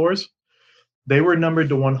followers. They were numbered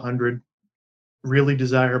to 100. Really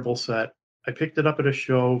desirable set. I picked it up at a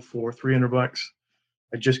show for $300.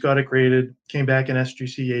 I just got it graded. Came back in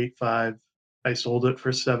SGC 8.5. I sold it for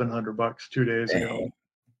 $700 2 days ago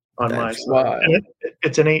on my side. And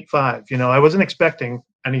it's an 8.5. I wasn't expecting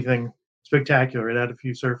anything spectacular. It had a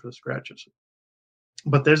few surface scratches,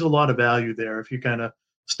 but there's a lot of value there if you kind of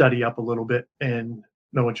study up a little bit and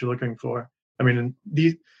know what you're looking for. I mean,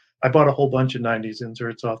 I bought a whole bunch of 90s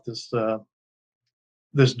inserts off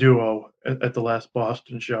this duo at the last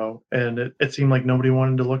Boston show, and it seemed like nobody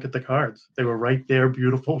wanted to look at the cards. They were right there,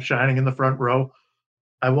 beautiful, shining in the front row.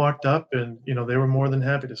 I walked up, and they were more than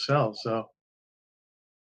happy to sell. So,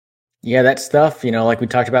 yeah, that stuff, like we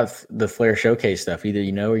talked about the Flair Showcase stuff, either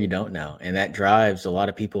you know or you don't know, and that drives a lot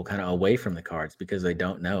of people kind of away from the cards because they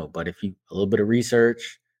don't know. But if you a little bit of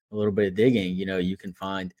research, a little bit of digging, you can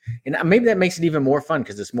find, and maybe that makes it even more fun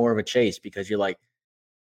because it's more of a chase because you're like,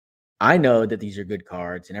 I know that these are good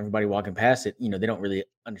cards, and everybody walking past it, they don't really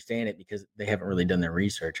understand it because they haven't really done their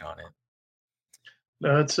research on it.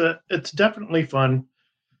 No, it's definitely fun.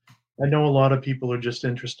 I know a lot of people are just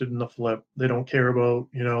interested in the flip. They don't care about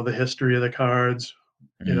the history of the cards.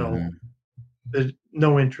 There's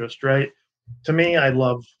no interest, right? To me, I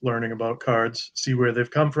love learning about cards, see where they've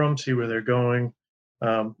come from, see where they're going,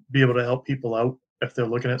 be able to help people out if they're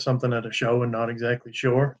looking at something at a show and not exactly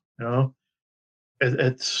sure.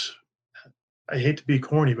 It's I hate to be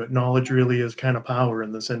corny, but knowledge really is kind of power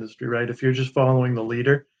in this industry, right? If you're just following the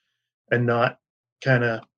leader and not kind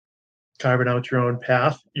of carving out your own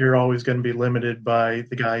path, you're always going to be limited by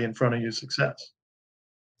the guy in front of you's success.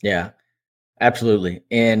 Yeah, absolutely.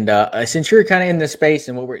 And since you're kind of in this space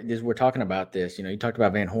and what we're talking about this, you talked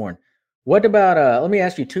about Van Horn. What about let me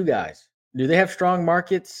ask you, two guys. Do they have strong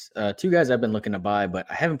markets? Two guys I've been looking to buy, but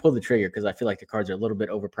I haven't pulled the trigger because I feel like the cards are a little bit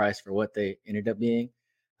overpriced for what they ended up being.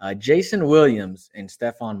 Jason Williams and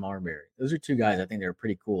Stephon Marbury. Those are two guys I think they're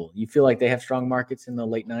pretty cool. You feel like they have strong markets in the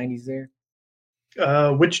late 90s there?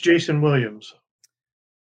 Which Jason Williams?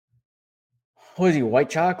 What is he, white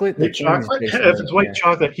chocolate? White chocolate? If it's white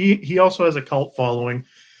chocolate, he also has a cult following.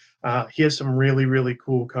 He has some really, really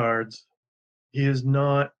cool cards. He is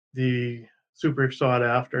not the super sought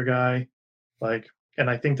after guy, and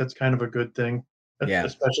I think that's kind of a good thing,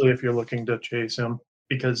 especially if you're looking to chase him,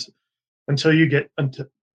 because until you get into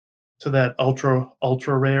that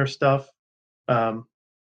ultra rare stuff,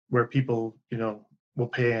 where people will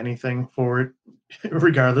pay anything for it,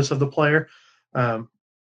 regardless of the player,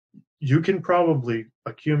 you can probably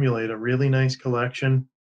accumulate a really nice collection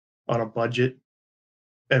on a budget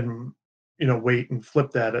and wait and flip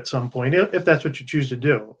that at some point if that's what you choose to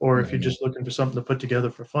do, or if you're just looking for something to put together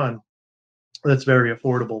for fun. That's very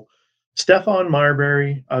affordable. Stephon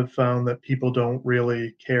Marbury, I've found that people don't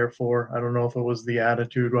really care for. I don't know if it was the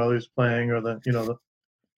attitude while he was playing or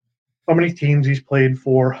how many teams he's played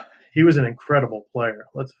for. He was an incredible player.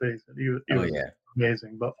 Let's face it, he Oh was yeah.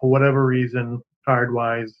 amazing. But for whatever reason, card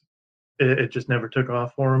wise, it just never took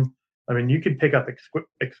off for him. I mean, you could pick up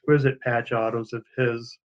exquisite patch autos of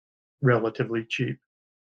his relatively cheap,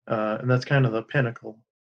 and that's kind of the pinnacle.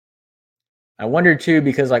 I wonder too,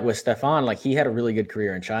 because like with Stefan, like he had a really good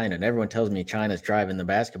career in China, and everyone tells me China's driving the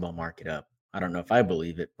basketball market up. I don't know if I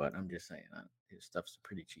believe it, but I'm just saying his stuff's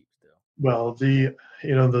pretty cheap still. Well, the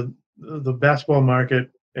basketball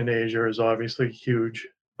market in Asia is obviously huge.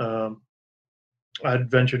 Um,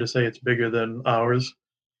 I'd venture to say it's bigger than ours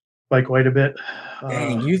by quite a bit.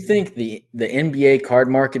 Dang, you think the NBA card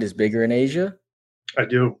market is bigger in Asia? I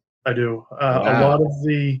do, I do. Wow.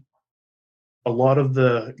 A lot of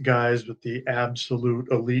the guys with the absolute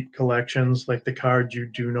elite collections, like the cards you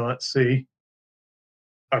do not see,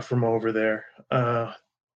 are from over there.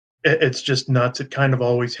 It's just nuts. It kind of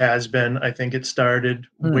always has been. I think it started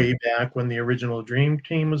Hmm. way back when the original Dream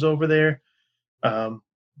Team was over there. Um,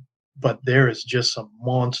 but there is just some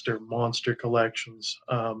monster collections.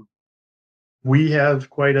 We have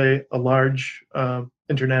quite a large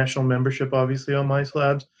international membership, obviously, on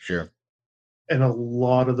Myslabs, Sure. and a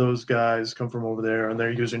lot of those guys come from over there, and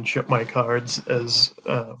they're using Ship My Cards as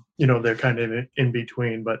they're kind of in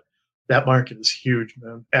between. But that market is huge,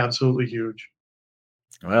 man, absolutely huge.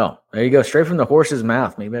 Well, there you go, straight from the horse's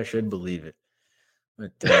mouth. Maybe I should believe it,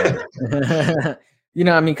 but I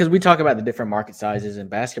mean, because we talk about the different market sizes, and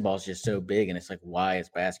basketball is just so big, and it's like, why is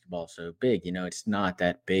basketball so big? It's not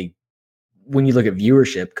that big when you look at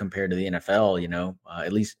viewership compared to the NFL.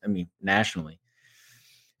 At least I mean nationally,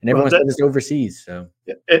 and Well, everyone says it's overseas. So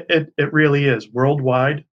it really is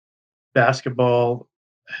worldwide. Basketball,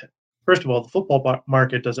 first of all, the football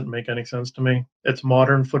market doesn't make any sense to me. It's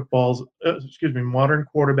modern quarterbacks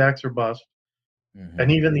are bust, and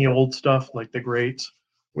mhm. even the old stuff like the greats,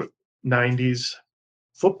 90s.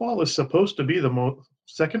 Football is supposed to be the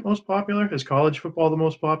second most popular. Is college football the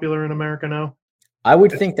most popular in America now? I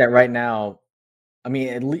would It's think that right now. I mean,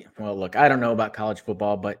 at least, well, look, I don't know about college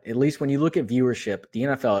football, but at least when you look at viewership, the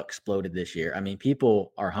NFL exploded this year. I mean,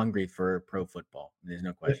 people are hungry for pro football. There's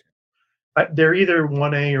no question. they're either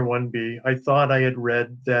 1A or 1B. I thought I had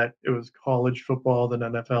read that it was college football than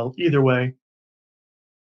NFL. Either way,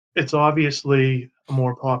 it's obviously a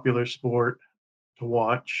more popular sport to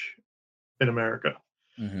watch in America.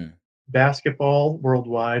 Hmm. Basketball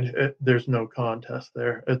worldwide, there's no contest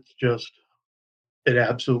there. It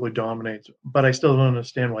absolutely dominates. But I still don't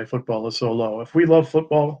understand why football is so low. If we love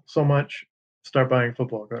football so much, start buying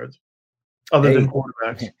football cards other than Hey,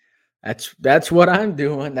 quarterbacks. that's what I'm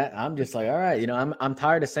doing. That I'm just like, all right, I'm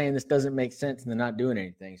tired of saying this doesn't make sense and they're not doing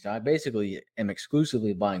anything. So I basically am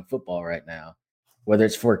exclusively buying football right now, whether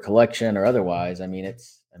it's for collection or otherwise. I'm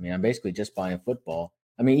basically just buying football.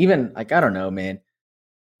 I mean, even like I don't know, man.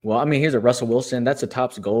 Well, I mean, here's a Russell Wilson. That's a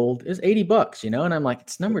Topps Gold. It's $80, and I'm like,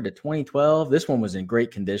 it's numbered to 2012. This one was in great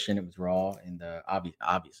condition. It was raw, and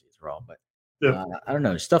obviously it's raw. But Yeah. I don't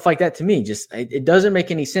know, stuff like that to me just it doesn't make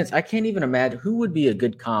any sense. I can't even imagine who would be a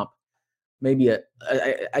good comp. Maybe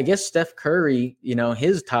I guess Steph Curry.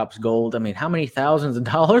 His Topps Gold. I mean, how many thousands of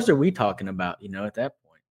dollars are we talking about? At that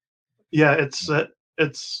point. Yeah,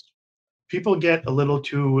 it's people get a little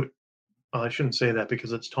too. I shouldn't say that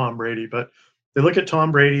because it's Tom Brady, but they look at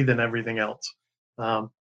Tom Brady than everything else. Um,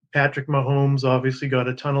 Patrick Mahomes obviously got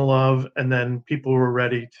a ton of love, and then people were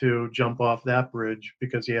ready to jump off that bridge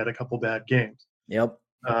because he had a couple bad games. Yep.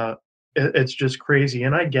 Uh, it's just crazy,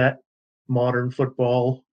 and I get modern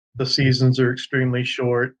football. The seasons are extremely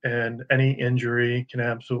short, and any injury can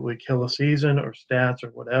absolutely kill a season or stats or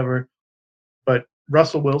whatever. But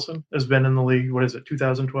Russell Wilson has been in the league. What is it,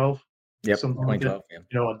 2012, Yep. something like that? 2012.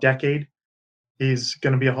 Yeah. A decade. He's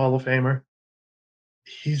going to be a Hall of Famer.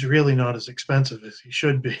 He's really not as expensive as he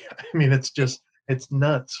should be. I mean, it's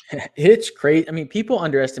nuts. It's crazy. I mean, people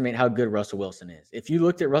underestimate how good Russell Wilson is. If you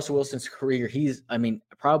looked at Russell Wilson's career, he's, I mean,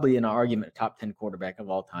 probably in an argument, top 10 quarterback of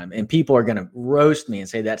all time. And people are going to roast me and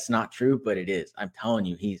say that's not true, but it is. I'm telling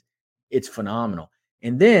you, it's phenomenal.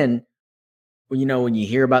 And then, when you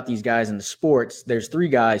hear about these guys in the sports, there's three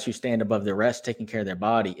guys who stand above the rest taking care of their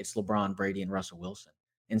body. It's LeBron, Brady, and Russell Wilson.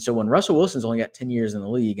 And so when Russell Wilson's only got 10 years in the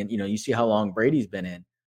league, and, you see how long Brady's been in,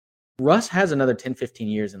 Russ has another 10, 15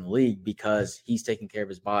 years in the league because he's taking care of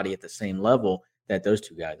his body at the same level that those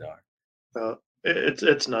two guys are.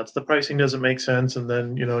 It's nuts. The pricing doesn't make sense. And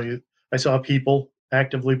then I saw people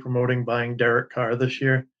actively promoting buying Derek Carr this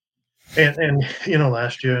year, and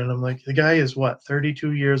last year, and I'm like, the guy is what,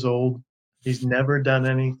 32 years old. He's never done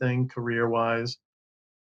anything career-wise.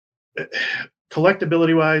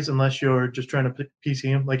 Collectability-wise, unless you're just trying to PC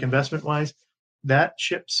him, like investment-wise, that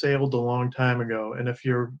ship sailed a long time ago. And if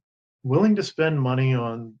you're willing to spend money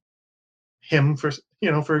on him for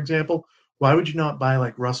example, why would you not buy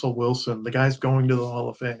like Russell Wilson? The guy's going to the Hall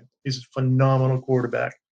of Fame. He's a phenomenal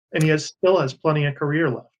quarterback, and still has plenty of career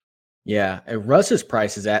left. Yeah, Russ's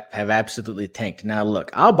prices have absolutely tanked. Now, look,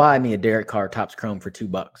 I'll buy me a Derek Carr Topps Chrome for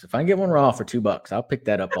 $2. If I can get one raw for $2, I'll pick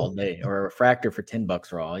that up all day, or a refractor for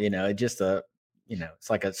 $10 raw. It just it's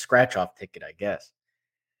like a scratch off ticket, I guess.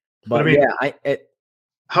 But I mean, yeah,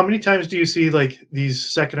 how many times do you see like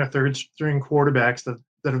these second or third string quarterbacks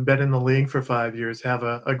that have been in the league for 5 years have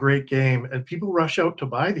a great game, and people rush out to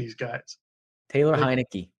buy these guys? Taylor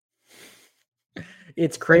Heineke.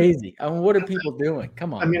 It's crazy. I mean, what are people doing?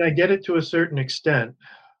 Come on. I mean, I get it to a certain extent,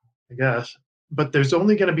 I guess, but there's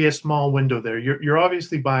only going to be a small window there. You're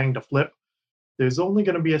obviously buying to flip. There's only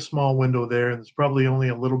going to be a small window there, and there's probably only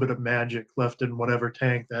a little bit of magic left in whatever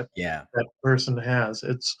tank that person has.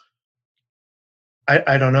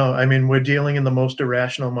 I don't know. I mean, we're dealing in the most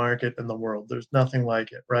irrational market in the world. There's nothing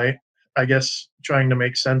like it, right? I guess trying to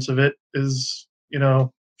make sense of it is,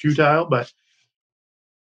 futile, but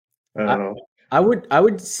I don't know. I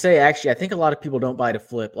would say, actually, I think a lot of people don't buy to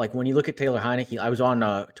flip. Like when you look at Taylor Heineke, I was on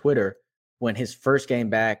Twitter when his first game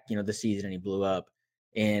back, this season, and he blew up.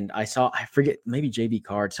 And I forget, maybe JB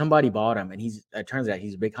Card, somebody bought him, and it turns out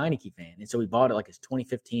he's a big Heineke fan. And so he bought it like his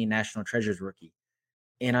 2015 National Treasures rookie.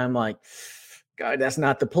 And I'm like, God, that's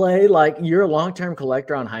not the play. Like, you're a long-term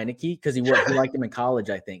collector on Heineke because he liked him in college,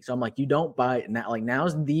 I think. So I'm like, you don't buy it now. Like,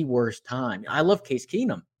 now's the worst time. I love Case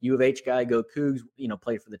Keenum, U of H guy, go Cougs,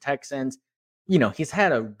 played for the Texans. He's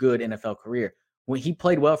had a good NFL career. When he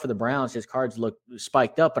played well for the Browns, his cards looked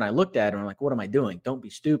spiked up, and I looked at him and I'm like, what am I doing? Don't be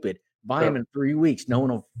stupid. Buy him in 3 weeks. No one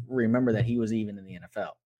will remember that he was even in the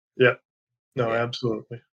NFL. Yeah. No,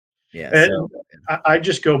 absolutely. Yeah. And I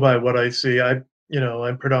just go by what I see. I'm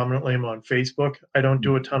predominantly on Facebook. I don't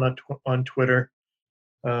do a ton on Twitter,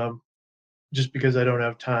 just because I don't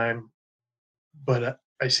have time. But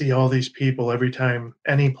I see all these people every time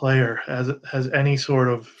any player has any sort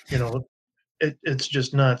of, it's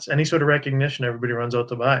just nuts. Any sort of recognition, everybody runs out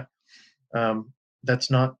to buy. That's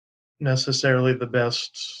not necessarily the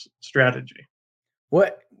best strategy.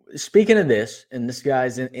 Speaking of this, and this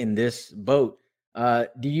guy's in this boat,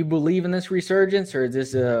 do you believe in this resurgence, or is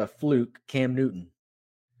this a fluke, Cam Newton?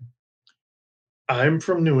 I'm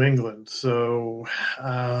from New England, so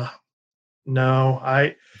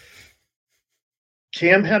no.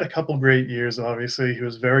 Cam had a couple great years, obviously. He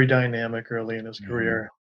was very dynamic early in his career.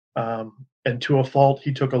 And to a fault,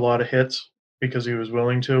 he took a lot of hits because he was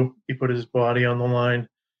willing to. He put his body on the line.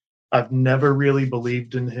 I've never really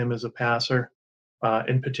believed in him as a passer,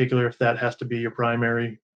 in particular if that has to be your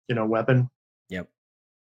primary, weapon. Yep.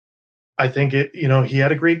 I think he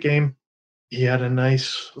had a great game. He had a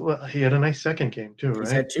nice second game too, right?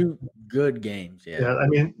 He's had 2 good games. Yeah. I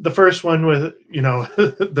mean, the first one with,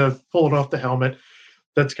 the pulling off the helmet,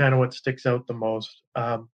 that's kind of what sticks out the most.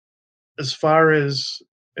 As far as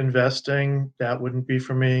investing, that wouldn't be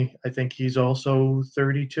for me. I think he's also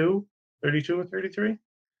 32 or 33.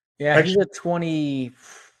 Yeah, actually, he's a 20.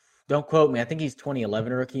 Don't quote me. I think he's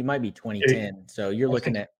 2011 rookie. He might be 2010. So you're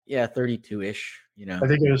looking at 32-ish. I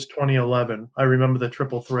think it was 2011. I remember the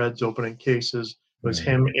triple threads opening cases. It was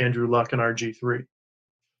him, Andrew Luck, and RG3.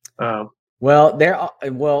 Luck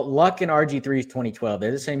and RG3 is 2012.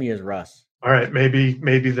 They're the same year as Russ. All right, maybe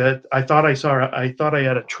that. I thought I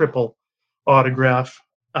had a triple autograph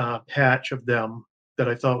patch of them that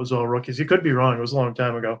I thought was all rookies. You could be wrong. It was a long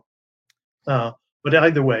time ago. But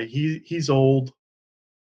either way, he's old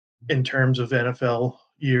in terms of NFL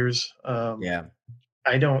years.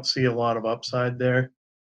 I don't see a lot of upside there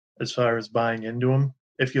as far as buying into him.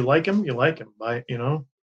 If you like him, you like him.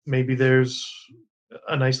 Maybe there's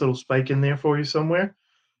a nice little spike in there for you somewhere.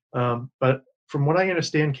 But from what I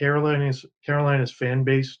understand, Carolina's fan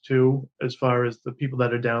base too, as far as the people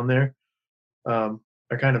that are down there, are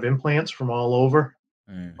kind of implants from all over.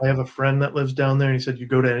 I have a friend that lives down there, and he said you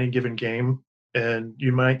go to any given game, and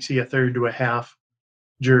you might see a third to a half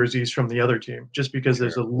jerseys from the other team, just because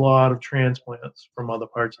there's a lot of transplants from other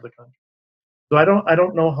parts of the country. So I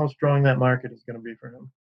don't know how strong that market is going to be for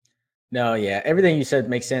him. No, yeah, everything you said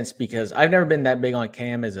makes sense because I've never been that big on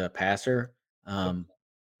Cam as a passer.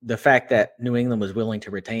 The fact that New England was willing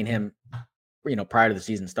to retain him, prior to the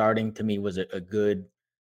season starting, to me was a good,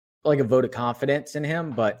 like a vote of confidence in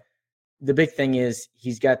him. But the big thing is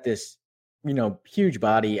he's got this, huge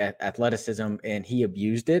body, athleticism, and he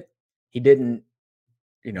abused it. He didn't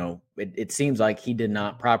it seems like he did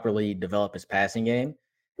not properly develop his passing game.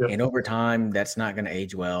 Yep. And over time, that's not going to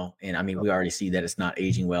age well. And I mean, we already see that it's not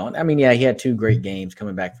aging well. And I mean, yeah, he had 2 great games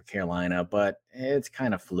coming back for Carolina, but it's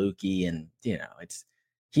kind of fluky. And, it's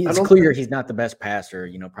clear he's not the best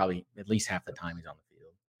passer, probably at least half the time he's on the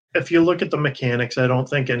field. If you look at the mechanics, I don't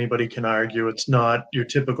think anybody can argue it's not your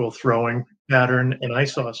typical throwing pattern. And I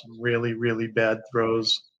saw some really, really bad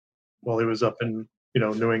throws while he was up in,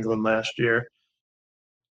 New England last year.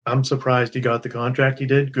 I'm surprised he got the contract he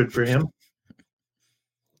did. Good for him.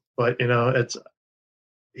 But,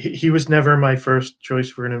 he was never my first choice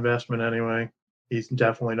for an investment anyway. He's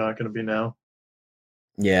definitely not going to be now.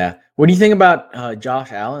 Yeah. What do you think about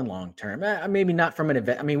Josh Allen long term? Maybe not from an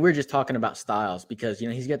event. I mean, we're just talking about styles because,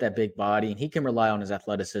 he's got that big body and he can rely on his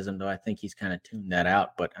athleticism, though I think he's kind of tuned that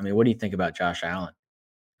out. But, I mean, what do you think about Josh Allen?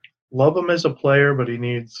 Love him as a player, but he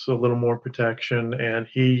needs a little more protection. And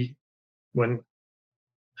he doesn't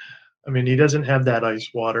have that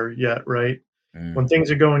ice water yet, right? When things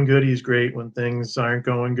are going good, he's great. When things aren't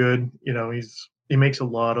going good, he makes a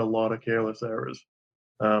lot of careless errors.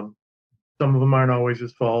 Some of them aren't always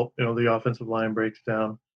his fault. The offensive line breaks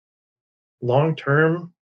down. Long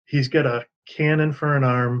term, he's got a cannon for an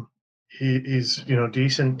arm. He's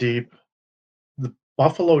decent deep. The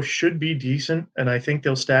Buffalo should be decent, and I think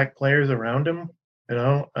they'll stack players around him.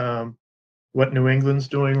 What New England's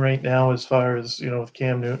doing right now, as far as with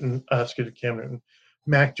Cam Newton,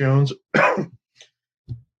 Mac Jones.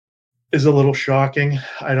 Is a little shocking.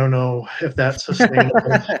 I don't know if that's sustainable.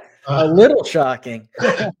 A little shocking.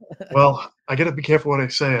 Well, I got to be careful what I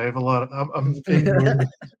say. I have a lot of. I'm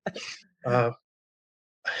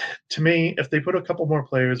to me, if they put a couple more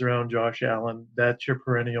players around Josh Allen, that's your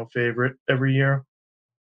perennial favorite every year.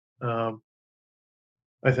 I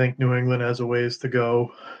think New England has a ways to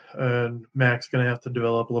go, and Mac's going to have to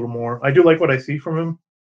develop a little more. I do like what I see from him,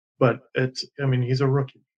 but he's a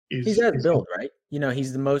rookie. He's that build, right?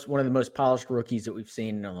 He's one of the most polished rookies that we've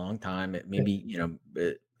seen in a long time. Maybe,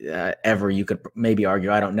 ever you could maybe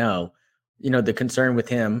argue. I don't know. The concern with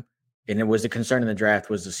him, and it was the concern in the draft,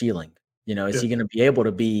 was the ceiling. Is he going to be able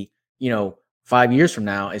to be, 5 years from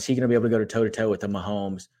now, is he going to be able to go to toe to toe with a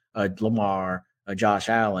Mahomes, Lamar, Josh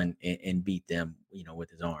Allen, and beat them, with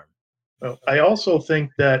his arm? Well, I also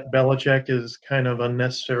think that Belichick is kind of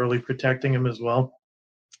unnecessarily protecting him as well,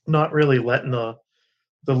 not really letting the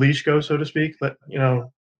leash go, so to speak, but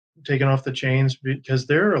taking off the chains, because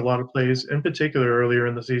there are a lot of plays, in particular earlier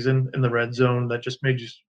in the season in the red zone, that just made you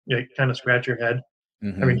kind of scratch your head.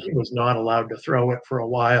 Mm-hmm. I mean, he was not allowed to throw it for a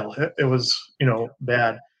while. It was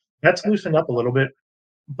bad. That's loosened up a little bit,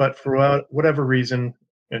 but for whatever reason,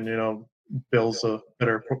 and Bill's a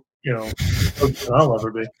better coach than I'll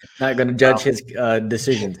ever be. Not going to judge his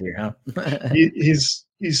decisions here, huh? he's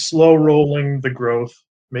slow rolling the growth.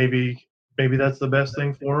 Maybe that's the best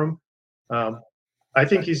thing for him. I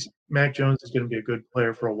think Mac Jones is going to be a good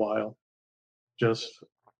player for a while. Just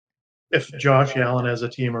if Josh Allen has a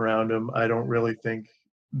team around him, I don't really think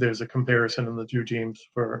there's a comparison in the two teams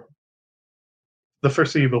for the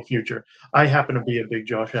foreseeable future. I happen to be a big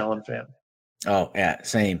Josh Allen fan. Oh, yeah,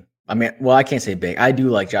 same. I mean, well, I can't say big. I do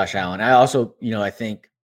like Josh Allen. I also, I think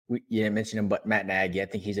you didn't mention him, but Matt Nagy, I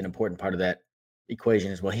think he's an important part of that equation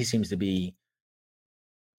as well. He seems to be,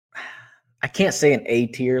 I can't say an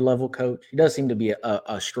A-tier level coach. He does seem to be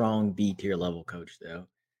a strong B-tier level coach, though.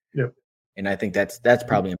 Yep. And I think that's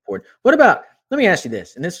probably important. What about, let me ask you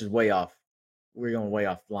this, and this is way off. We're going way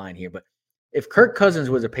off line here, but if Kirk Cousins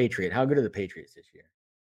was a Patriot, how good are the Patriots this year?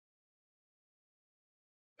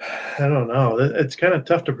 I don't know. It's kind of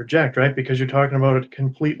tough to project, right? Because you're talking about a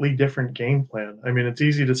completely different game plan. I mean, it's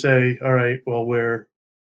easy to say, all right, well, we're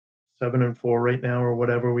 7-4 right now or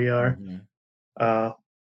whatever we are. Mm-hmm.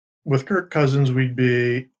 With Kirk Cousins, we'd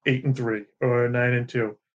be 8-3 or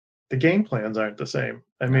 9-2. The game plans aren't the same.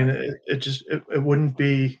 I mean, it wouldn't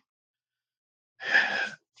be.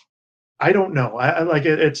 I don't know. I like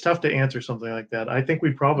it. It's tough to answer something like that. I think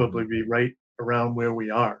we'd probably be right around where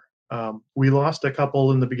we are. We lost a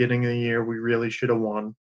couple in the beginning of the year. We really should have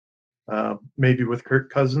won. Maybe with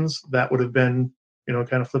Kirk Cousins, that would have been,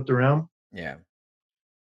 kind of flipped around. Yeah.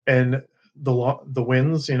 And the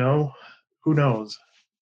wins, who knows?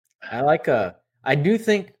 I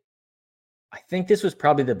think this was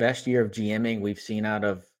probably the best year of GMing we've seen out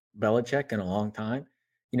of Belichick in a long time.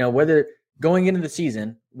 Whether going into the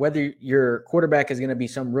season, whether your quarterback is going to be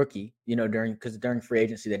some rookie, during free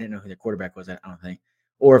agency, they didn't know who their quarterback was, I don't think,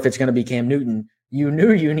 or if it's going to be Cam Newton, you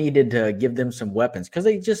knew you needed to give them some weapons because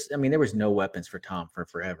there was no weapons for Tom for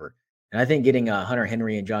forever. And I think getting Hunter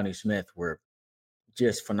Henry and Jonnu Smith were,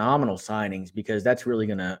 just phenomenal signings, because that's really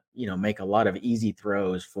going to, make a lot of easy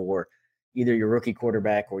throws for either your rookie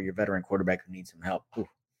quarterback or your veteran quarterback who needs some help. Ooh.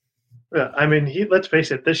 Yeah, I mean, let's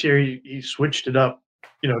face it, this year he switched it up,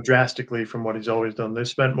 drastically from what he's always done. They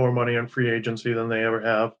spent more money on free agency than they ever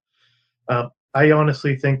have. I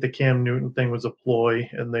honestly think the Cam Newton thing was a ploy,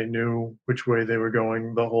 and they knew which way they were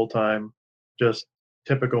going the whole time. Just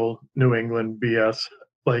typical New England BS,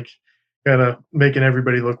 like kind of making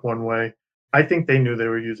everybody look one way. I think they knew they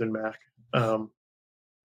were using Mac,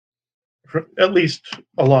 for at least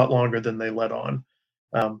a lot longer than they let on.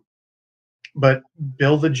 But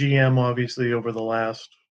Bill, the GM, obviously over the last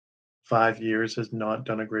 5 years has not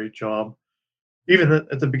done a great job. Even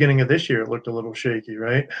at the beginning of this year, it looked a little shaky,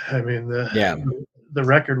 right? I mean, Yeah. the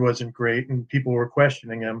record wasn't great, and people were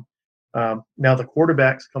questioning him. Now the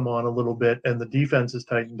quarterback's come on a little bit, and the defense has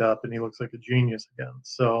tightened up, and he looks like a genius again.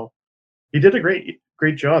 So he did a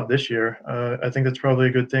great job this year. I think that's probably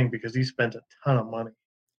a good thing because he spent a ton of money.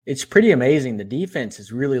 It's pretty amazing. The defense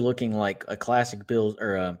is really looking like a classic Bills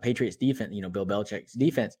or Patriots defense, Bill Belichick's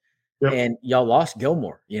defense. Yep. And y'all lost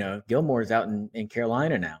Gilmore. Gilmore's out in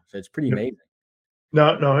Carolina now. So it's pretty amazing.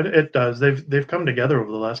 No, it does. They've come together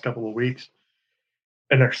over the last couple of weeks,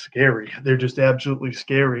 and they're scary. They're just absolutely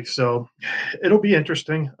scary. So it'll be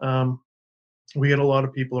interesting. We get a lot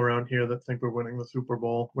of people around here that think we're winning the Super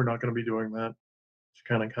Bowl. We're not going to be doing that. Just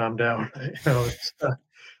kind of calm down. It's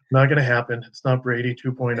not going to happen. It's not Brady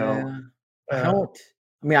 2.0.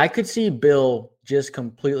 I could see Bill just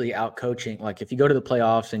completely out coaching. Like if you go to the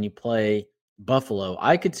playoffs and you play Buffalo,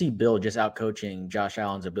 I could see Bill just out coaching Josh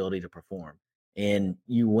Allen's ability to perform and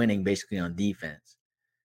you winning basically on defense.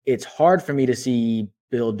 It's hard for me to see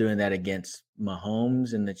Bill doing that against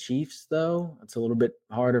Mahomes and the Chiefs, though. It's a little bit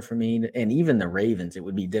harder for me. And even the Ravens, it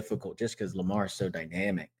would be difficult just because Lamar's so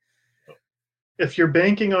dynamic. If you're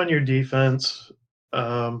banking on your defense,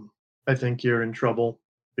 I think you're in trouble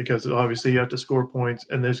because obviously you have to score points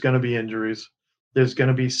and there's going to be injuries. There's going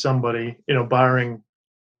to be somebody, barring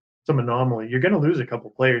some anomaly. You're going to lose a couple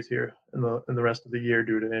players here in the rest of the year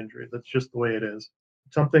due to injury. That's just the way it is.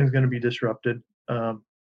 Something's going to be disrupted.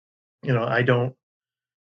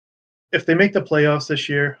 If they make the playoffs this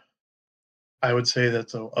year, I would say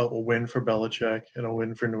that's a win for Belichick and a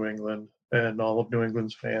win for New England and all of New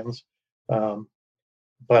England's fans.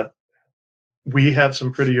 But we have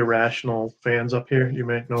some pretty irrational fans up here. You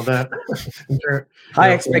may know that.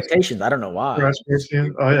 High expectations. I don't know why.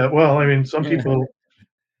 Oh, yeah. Well, I mean, some people,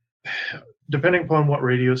 depending upon what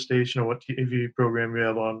radio station or what TV program you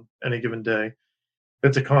have on any given day,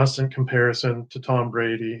 it's a constant comparison to Tom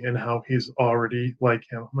Brady and how he's already like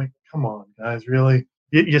him. I'm like, come on, guys, really?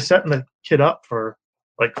 You're setting the kid up for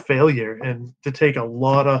like failure and to take a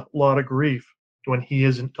lot of grief when he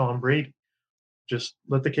isn't Tom Brady. Just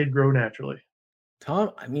let the kid grow naturally.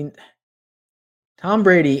 Tom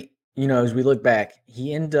Brady, as we look back,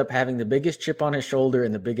 he ended up having the biggest chip on his shoulder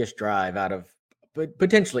and the biggest drive out of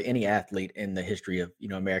potentially any athlete in the history of,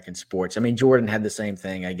 American sports. I mean, Jordan had the same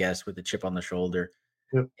thing, I guess, with the chip on the shoulder.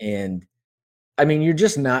 Yep. And you're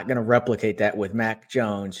just not going to replicate that with Mac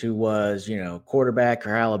Jones, who was, quarterback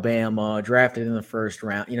for Alabama, drafted in the first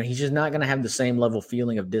round. He's just not going to have the same level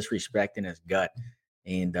feeling of disrespect in his gut.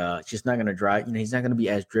 And it's just not going to drive, he's not going to be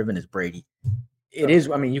as driven as Brady. It is.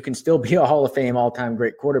 You can still be a Hall of Fame all-time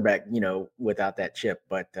great quarterback, without that chip,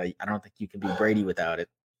 but I don't think you can be Brady without it.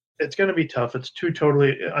 It's going to be tough. It's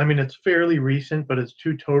it's fairly recent, but it's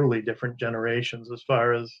two totally different generations as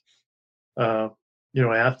far as,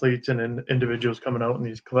 athletes and individuals coming out in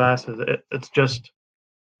these classes. It's just,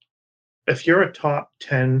 if you're a top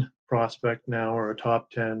 10 prospect now or a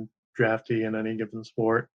top 10 draftee in any given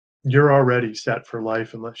sport, you're already set for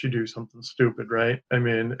life unless you do something stupid, right?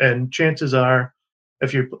 And chances are,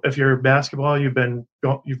 if you're basketball, you've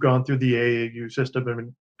gone through the AAU system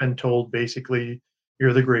and been told basically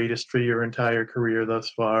you're the greatest for your entire career thus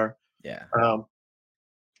far. Yeah.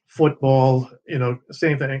 Football,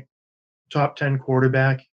 same thing. Top 10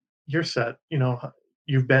 quarterback, you're set.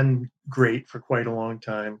 You've been great for quite a long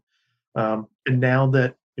time. And now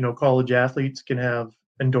that, college athletes can have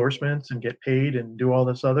endorsements and get paid and do all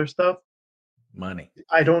this other stuff, money.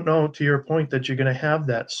 I don't know, to your point, that you're going to have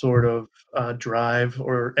that sort of drive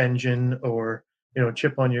or engine or,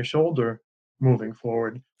 chip on your shoulder moving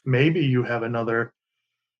forward. Maybe you have another,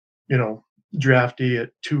 draftee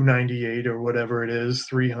at 298 or whatever it is,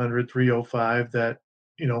 300, 305 that,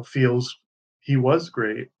 feels he was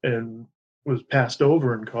great and was passed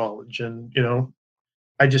over in college. And,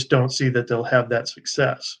 I just don't see that they'll have that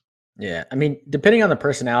success. Yeah, I mean, depending on the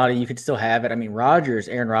personality, you could still have it. I mean,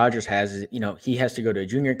 Aaron Rodgers has, he has to go to a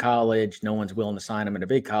junior college. No one's willing to sign him at a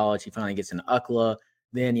big college. He finally gets an UCLA.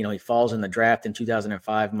 Then, he falls in the draft in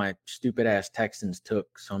 2005. My stupid ass Texans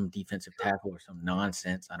took some defensive tackle or some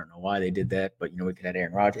nonsense. I don't know why they did that, but, we could have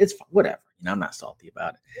Aaron Rodgers. It's fine, whatever. I'm not salty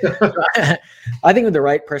about it. I think when the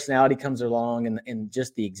right personality comes along and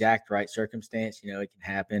just the exact right circumstance, it can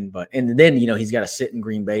happen. But, and then, he's got to sit in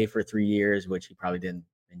Green Bay for 3 years, which he probably didn't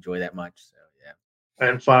enjoy that much. So yeah.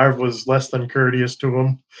 And Favre was less than courteous to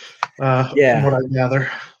him, from what I gather.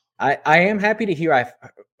 I am happy to hear.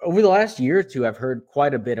 Over the last year or two, I've heard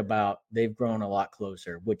quite a bit about they've grown a lot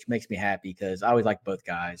closer, which makes me happy because I always like both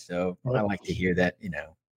guys. So I like to hear that.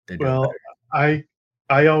 Well, I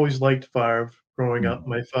always liked Favre growing up.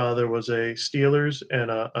 My father was a Steelers and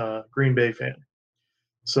a Green Bay fan,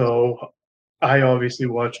 so I obviously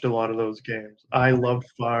watched a lot of those games. I loved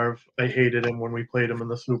Favre. I hated him when we played him in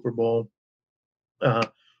the Super Bowl.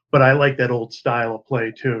 But I like that old style of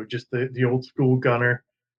play too, just the old school gunner.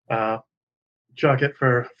 Chuck it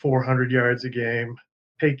for 400 yards a game,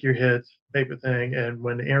 take your hits, type of thing. And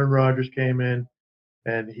when Aaron Rodgers came in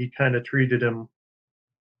and he kind of treated him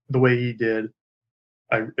the way he did,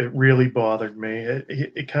 it really bothered me.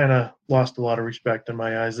 It kind of lost a lot of respect in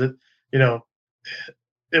my eyes. It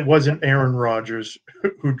wasn't Aaron Rodgers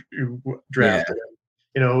who drafted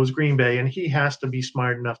him. It was Green Bay, and he has to be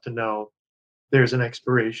smart enough to know there's an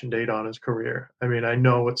expiration date on his career. I mean, I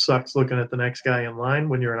know it sucks looking at the next guy in line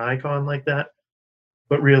when you're an icon like that,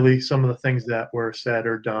 but really some of the things that were said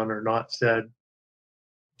or done or not said,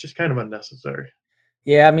 just kind of unnecessary.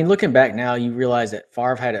 Yeah, I mean, looking back now, you realize that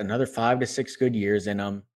Favre had another 5 to 6 good years in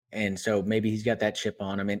him. And so maybe he's got that chip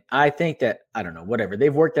on him. And I think that, I don't know, whatever.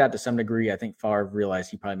 They've worked out to some degree. I think Favre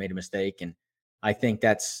realized he probably made a mistake. And I think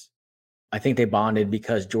they bonded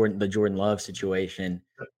because the Jordan Love situation.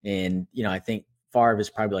 And, I think Favre is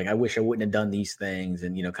probably like, I wish I wouldn't have done these things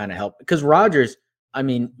and, kind of help. Because Rodgers,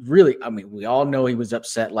 we all know he was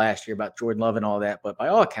upset last year about Jordan Love and all that. But by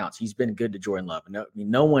all accounts, he's been good to Jordan Love.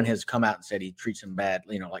 No one has come out and said he treats him bad,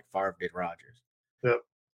 like Favre did Rodgers. Yeah.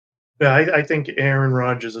 Yeah, I think Aaron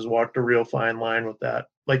Rodgers has walked a real fine line with that.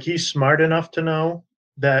 Like, he's smart enough to know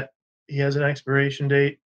that he has an expiration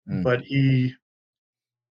date, but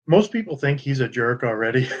most people think he's a jerk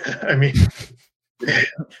already. I mean,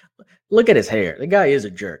 look at his hair. The guy is a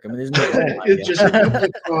jerk. I mean, there's no. It just comes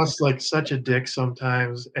across like such a dick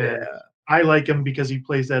sometimes, and I like him because he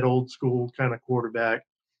plays that old school kind of quarterback.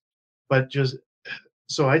 But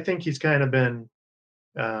so I think he's kind of been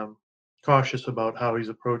cautious about how he's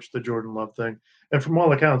approached the Jordan Love thing. And from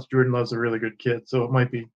all accounts, Jordan Love's a really good kid, so it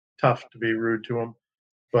might be tough to be rude to him.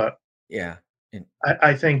 But yeah,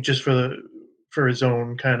 I think just for his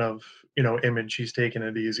own kind of image, he's taking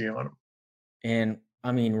it easy on him. And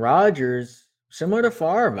I mean, Rodgers, similar to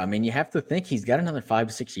Favre, I mean, you have to think he's got another 5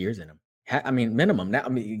 to 6 years in him. I mean, minimum. Now, I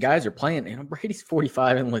mean, you guys are playing. Brady's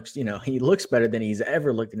 45 and looks, he looks better than he's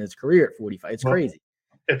ever looked in his career at 45. It's crazy.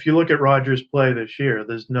 If you look at Rodgers' play this year,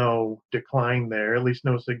 there's no decline there, at least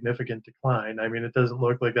no significant decline. I mean, it doesn't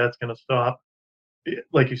look like that's going to stop.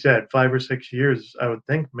 Like you said, 5 or 6 years, I would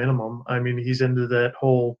think minimum. I mean, he's into that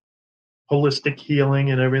whole holistic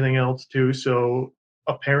healing and everything else too. So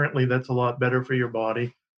apparently that's a lot better for your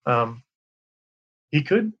body. He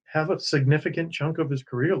could have a significant chunk of his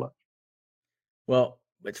career left. Well,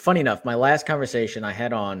 it's funny enough. My last conversation I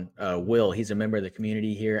had on Will, he's a member of the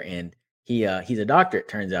community here, and he's a doctor, it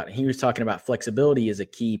turns out. And he was talking about flexibility is a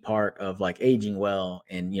key part of like aging well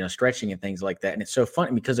and, stretching and things like that. And it's so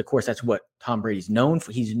funny because, of course, that's what Tom Brady's known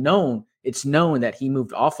for. It's known that he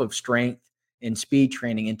moved off of strength and speed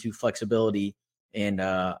training into flexibility and,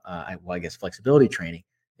 I guess flexibility training,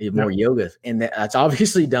 more yoga. And that's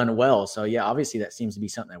obviously done well. So, yeah, obviously that seems to be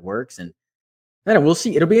something that works. And then we'll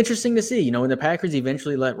see. It'll be interesting to see, when the Packers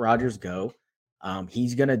eventually let Rodgers go.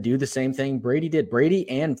 He's going to do the same thing Brady did. Brady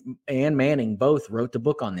and Manning both wrote the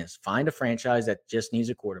book on this. Find a franchise that just needs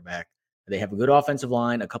a quarterback. They have a good offensive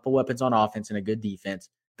line, a couple weapons on offense, and a good defense.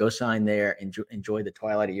 Go sign there, enjoy the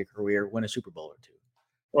twilight of your career, win a Super Bowl or two.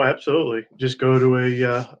 Well, absolutely. Just go to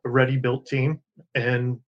a ready-built team,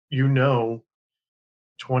 and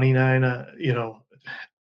 29,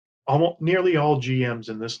 almost nearly all GMs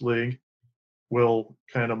in this league will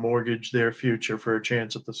kind of mortgage their future for a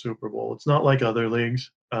chance at the Super Bowl. It's not like other leagues.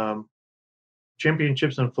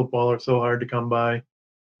 Championships in football are so hard to come by.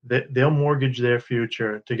 They'll mortgage their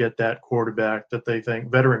future to get that quarterback that they think,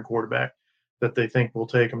 veteran quarterback, that they think will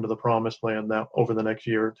take them to the promised land over the next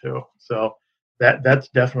year or two. So that's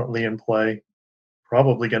definitely in play.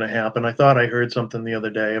 Probably going to happen. I thought I heard something the other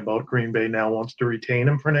day about Green Bay now wants to retain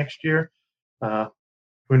him for next year.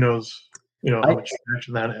 who knows, how much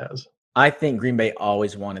traction that has. I think Green Bay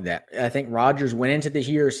always wanted that. I think Rodgers went into the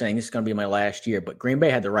year saying this is going to be my last year, but Green Bay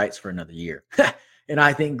had the rights for another year. And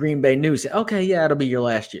I think Green Bay knew, said, okay, yeah, it'll be your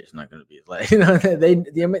last year. It's not going to be his last.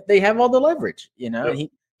 They have all the leverage, yep. And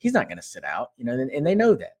he's not going to sit out, and they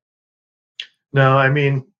know that. No, I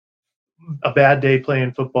mean, a bad day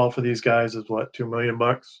playing football for these guys is what, $2 million?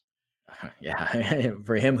 Yeah,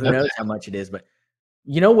 for him, who knows how much it is, but.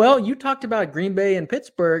 You talked about Green Bay and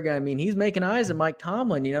Pittsburgh. I mean, he's making eyes at Mike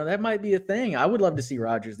Tomlin. That might be a thing. I would love to see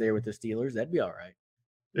Rodgers there with the Steelers. That'd be all right.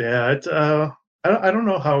 Yeah, it's I don't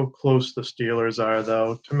know how close the Steelers are,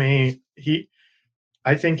 though. To me,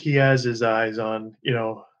 I think he has his eyes on,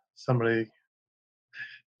 somebody.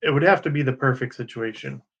 It would have to be the perfect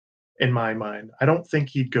situation in my mind. I don't think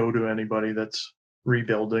he'd go to anybody that's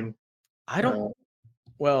rebuilding. I don't.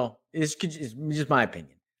 Well, it's just my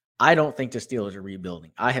opinion. I don't think the Steelers are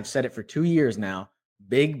rebuilding. I have said it for 2 years now.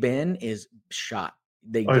 Big Ben is shot.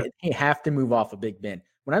 They have to move off of Big Ben.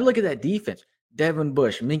 When I look at that defense, Devin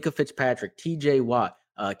Bush, Minkah Fitzpatrick, TJ Watt,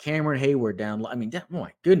 Cameron Hayward down. I mean, oh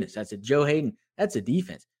my goodness, that's a Joe Hayden. That's a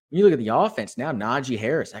defense. When you look at the offense now, Najee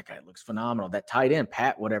Harris, that guy looks phenomenal. That tight end,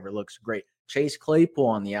 Pat, whatever, looks great. Chase Claypool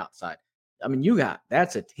on the outside. I mean,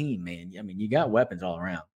 that's a team, man. I mean, you got weapons all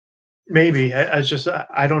around. Maybe I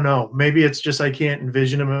don't know. Maybe it's just I can't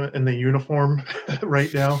envision him in the uniform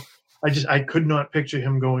right now. I could not picture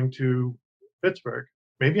him going to Pittsburgh.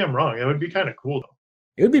 Maybe I'm wrong. That would be kind of cool though.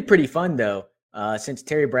 It would be pretty fun though, since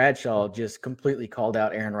Terry Bradshaw just completely called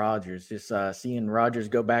out Aaron Rodgers. Just seeing Rodgers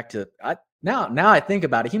go back to now I think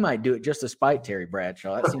about it, he might do it just to spite Terry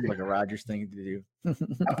Bradshaw. That seems like a Rodgers thing to do.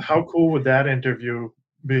 How cool would that interview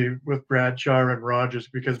be with Bradshaw and Rodgers,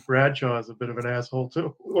 because Bradshaw is a bit of an asshole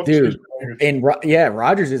too. Dude, and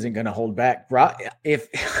Rodgers isn't going to hold back.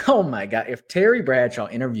 Oh my God, if Terry Bradshaw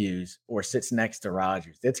interviews or sits next to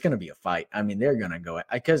Rodgers, it's going to be a fight. I mean, they're going to go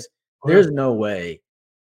because there's no way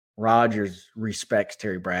Rodgers respects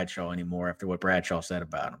Terry Bradshaw anymore after what Bradshaw said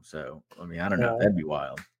about him. So, I mean, I don't know. That'd be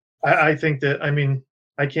wild. I think that, I mean,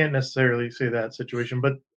 I can't necessarily say that situation,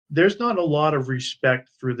 but there's not a lot of respect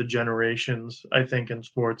through the generations, I think, in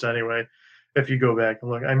sports anyway, if you go back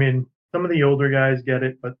and look. I mean, some of the older guys get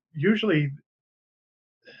it, but usually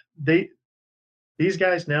these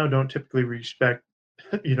guys now don't typically respect,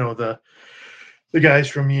 the guys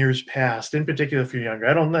from years past, in particular if you're younger.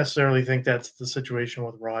 I don't necessarily think that's the situation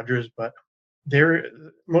with Rodgers, but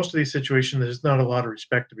most of these situations, there's not a lot of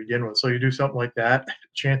respect to begin with. So you do something like that,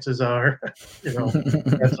 chances are, that's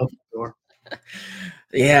up the door.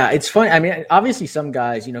 Yeah, it's funny. I mean, obviously some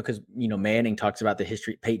guys, because, Manning talks about the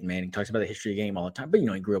history, Peyton Manning talks about the history of the game all the time, but,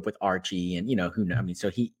 he grew up with Archie and, who knows? I mean,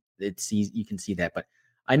 so you can see that. But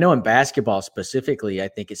I know in basketball specifically, I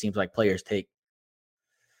think it seems like players take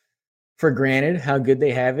for granted how good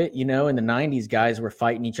they have it. In the 90s, guys were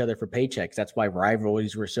fighting each other for paychecks. That's why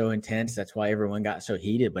rivalries were so intense. That's why everyone got so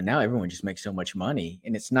heated. But now everyone just makes so much money.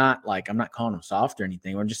 And it's not like, I'm not calling them soft or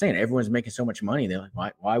anything. I'm just saying everyone's making so much money. They're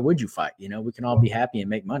like, why would you fight? We can all be happy and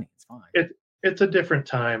make money. It's fine. It's a different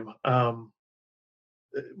time.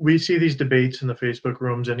 We see these debates in the Facebook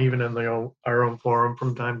rooms and even in our own forum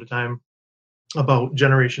from time to time about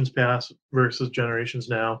generations past versus generations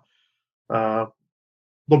now.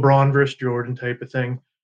 LeBron versus Jordan type of thing.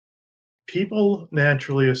 People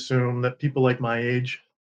naturally assume that people like my age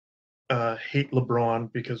hate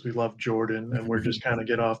LeBron because we love Jordan and we're just kind of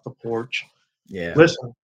get off the porch. Yeah.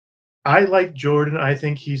 Listen, I like Jordan. I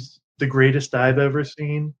think he's the greatest I've ever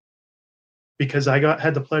seen because I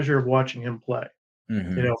had the pleasure of watching him play.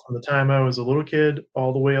 Mm-hmm. From the time I was a little kid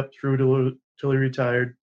all the way up through till he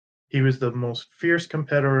retired. He was the most fierce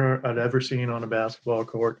competitor I'd ever seen on a basketball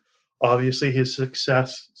court. Obviously, his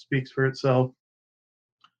success speaks for itself.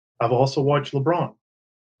 I've also watched LeBron.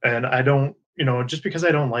 And I don't, just because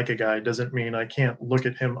I don't like a guy doesn't mean I can't look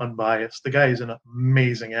at him unbiased. The guy is an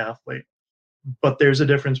amazing athlete. But there's a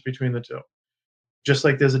difference between the two. Just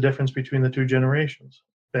like there's a difference between the two generations.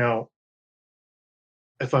 Now,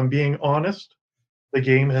 if I'm being honest, the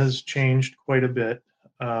game has changed quite a bit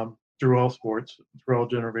through all sports, through all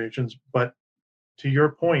generations. But to your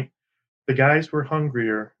point, the guys were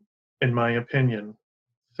hungrier, in my opinion,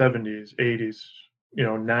 70s, 80s,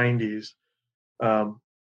 90s,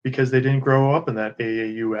 because they didn't grow up in that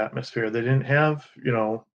AAU atmosphere. They didn't have,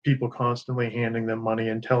 people constantly handing them money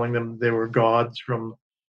and telling them they were gods from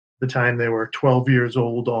the time they were 12 years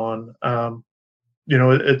old on.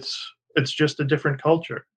 It's just a different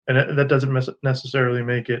culture. And that doesn't necessarily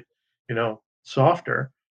make it,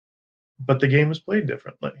 softer, but the game is played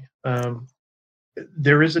differently.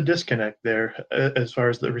 There is a disconnect there as far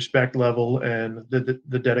as the respect level and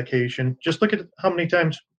the dedication. Just look at how many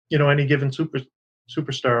times any given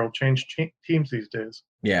superstar will change teams these days.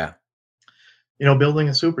 Yeah. Building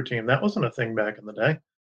a super team, that wasn't a thing back in the day.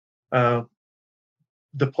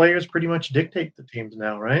 The players pretty much dictate the teams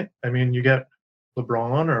now, right? I mean, you get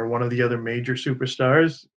LeBron or one of the other major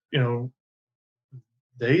superstars,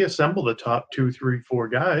 they assemble the top 2, 3, 4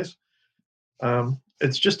 guys.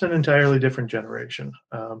 It's just an entirely different generation.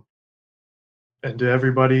 And to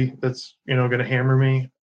everybody that's going to hammer me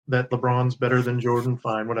that LeBron's better than Jordan,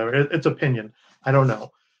 fine, whatever. It's opinion. I don't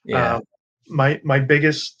know. Yeah. My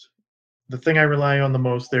biggest, the thing I rely on the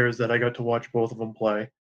most there is that I got to watch both of them play,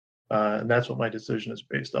 and that's what my decision is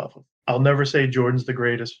based off of. I'll never say Jordan's the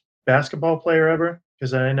greatest basketball player ever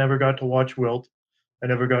because I never got to watch Wilt. I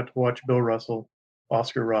never got to watch Bill Russell,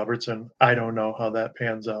 Oscar Robertson. I don't know how that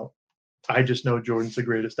pans out. I just know Jordan's the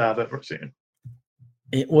greatest I've ever seen.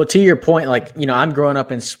 Well, to your point, like, I'm growing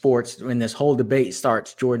up in sports when this whole debate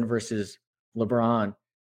starts, Jordan versus LeBron.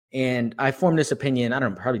 And I formed this opinion, I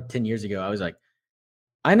don't know, probably 10 years ago. I was like,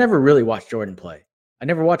 I never really watched Jordan play. I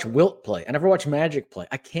never watched Wilt play. I never watched Magic play.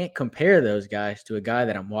 I can't compare those guys to a guy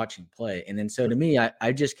that I'm watching play. And then so to me,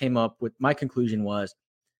 I just came up with my conclusion was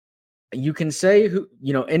you can say who,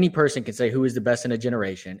 any person can say who is the best in a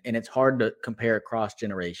generation. And it's hard to compare across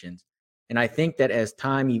generations. And I think that as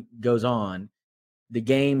time goes on, the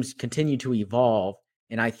games continue to evolve.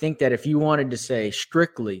 And I think that if you wanted to say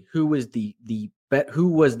strictly who was the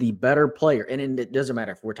better player, and it doesn't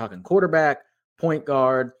matter if we're talking quarterback, point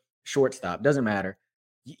guard, shortstop, doesn't matter.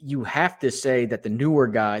 You have to say that the newer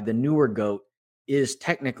guy, the newer GOAT, is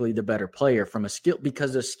technically the better player from a skill,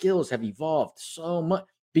 because the skills have evolved so much.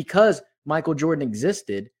 Because Michael Jordan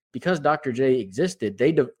existed, because Dr. J existed,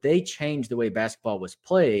 they changed the way basketball was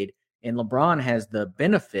played. And LeBron has the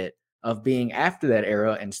benefit of being after that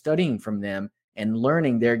era and studying from them and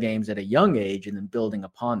learning their games at a young age and then building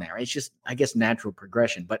upon that. Right? It's just, I guess, natural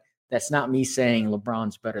progression. But that's not me saying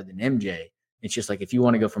LeBron's better than MJ. It's just like, if you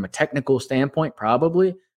want to go from a technical standpoint,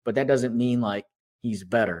 probably, but that doesn't mean like he's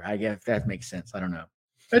better. I guess if that makes sense. I don't know.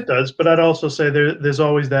 It does, but I'd also say there's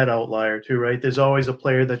always that outlier too, right? There's always a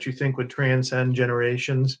player that you think would transcend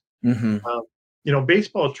generations. Mm-hmm.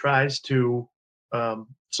 Baseball tries to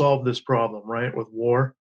solve this problem, right, with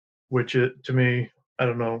WAR, which to me, I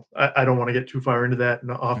don't know. I don't want to get too far into that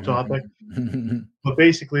and off topic, but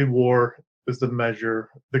basically, WAR is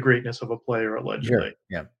the greatness of a player allegedly. Sure.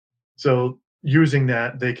 Yeah. So using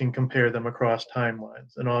that, they can compare them across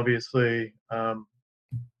timelines, and obviously,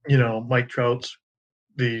 Mike Trout's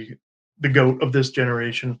the GOAT of this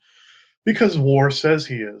generation because WAR says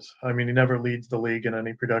he is. I mean, he never leads the league in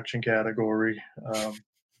any production category.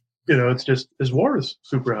 It's just his WAR is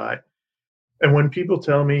super high. And when people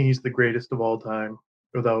tell me he's the greatest of all time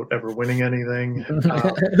without ever winning anything,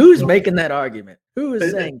 who's making that argument? Who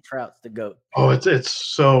is saying Trout's the GOAT? Oh,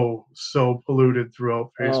 it's so polluted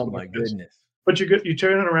throughout Facebook. Oh my goodness! But you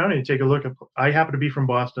turn it around and you take a look at. I happen to be from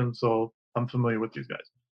Boston, so I'm familiar with these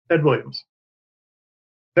guys. Ted Williams.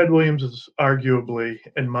 Ted Williams is arguably,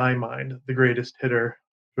 in my mind, the greatest hitter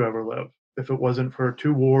to ever live. If it wasn't for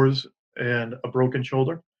 2 wars and a broken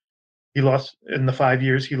shoulder, he lost in the 5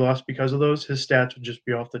 years he lost because of those. His stats would just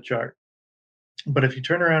be off the chart. But if you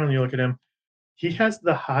turn around and you look at him, he has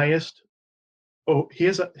the highest.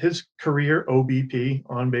 His career OBP,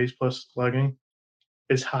 on base plus slugging,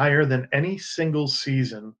 is higher than any single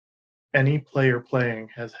season any player playing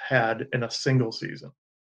has had in a single season.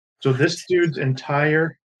 So this dude's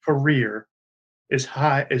entire career is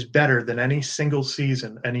better than any single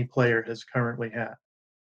season any player has currently had.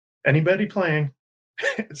 Anybody playing,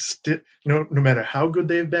 no matter how good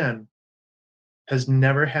they've been, has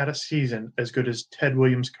never had a season as good as Ted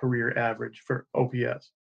Williams' career average for OPS.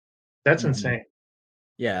 That's insane.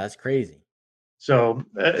 Yeah, that's crazy. So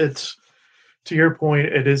it's, to your point,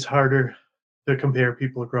 it is harder to compare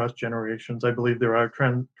people across generations. I believe there are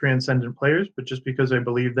transcendent players, but just because I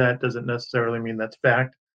believe that doesn't necessarily mean that's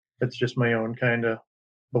fact. It's just my own kind of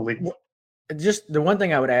belief. Just the one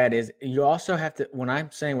thing I would add is you also have to, when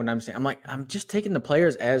I'm saying, I'm just taking the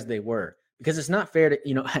players as they were, because it's not fair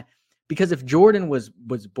to, because if Jordan was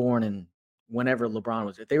born in whenever LeBron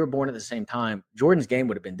was, if they were born at the same time, Jordan's game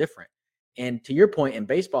would have been different. And to your point, in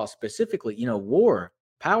baseball specifically, WAR,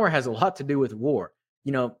 power has a lot to do with WAR.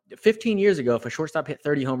 15 years ago, if a shortstop hit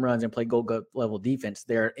 30 home runs and played gold glove level defense,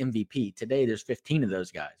 they're MVP. Today, there's 15 of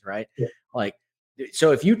those guys, right? Yeah.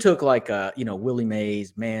 So if you took Willie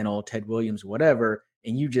Mays, Mantle, Ted Williams, whatever,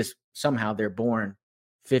 and you just somehow they're born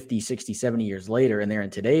 50, 60, 70 years later and they're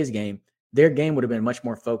in today's game, their game would have been much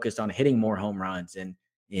more focused on hitting more home runs and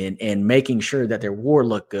making sure that their WAR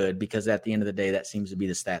looked good, because at the end of the day, that seems to be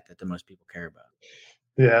the stat that the most people care about.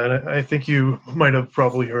 Yeah, and I think you might have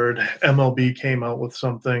probably heard MLB came out with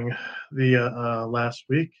something the last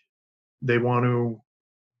week. They want to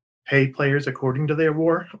pay players according to their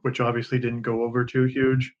WAR, which obviously didn't go over too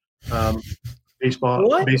huge. Um,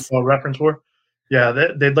 What? baseball reference WAR. Yeah,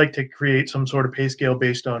 they'd like to create some sort of pay scale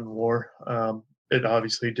based on WAR. It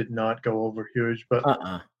obviously did not go over huge, but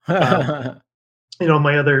um, Uh-uh.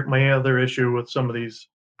 my other issue with some of these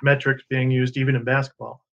metrics being used even in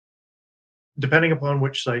basketball, depending upon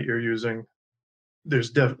which site you're using,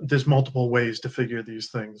 there's multiple ways to figure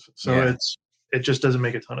these things. So Yeah. it just doesn't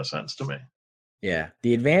make a ton of sense to me. Yeah.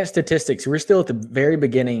 The advanced statistics, we're still at the very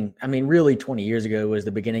beginning. I mean, really 20 years ago was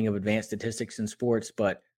the beginning of advanced statistics in sports,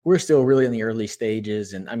 but we're still really in the early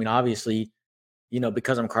stages. And I mean, obviously,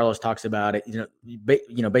 because Carlos talks about it,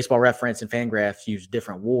 Baseball Reference and Fangraphs use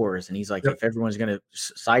different wars. And he's like, Yep. if everyone's going to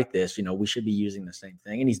cite this, we should be using the same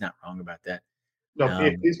thing. And he's not wrong about that. No,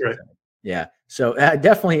 he's right. Yeah. So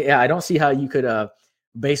definitely, yeah, I don't see how you could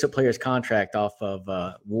base a player's contract off of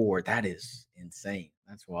war. That is insane.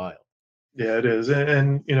 That's wild. Yeah, it is.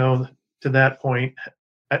 And to that point,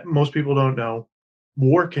 most people don't know,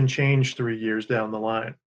 WAR can change 3 years down the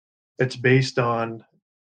line. It's based on,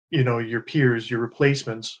 your peers, your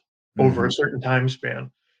replacements over a Mm-hmm. certain time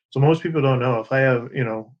span. So most people don't know if I have,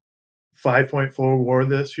 5.4 WAR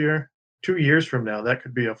this year, 2 years from now, that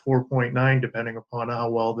could be a 4.9, depending upon how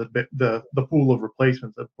well the pool of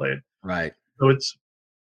replacements have played. Right. So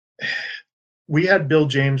we had Bill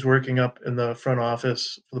James working up in the front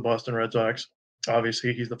office for the Boston Red Sox.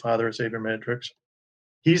 Obviously, he's the father of sabermetrics.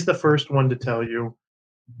 He's the first one to tell you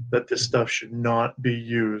that this stuff should not be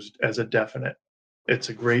used as a definite. It's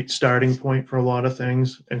a great starting point for a lot of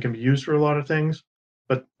things and can be used for a lot of things,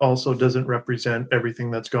 but also doesn't represent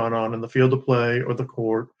everything that's gone on in the field of play or the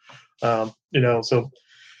court. So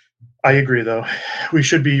I agree, though. We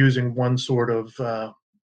should be using one sort of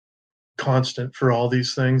constant for all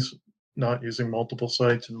these things, not using multiple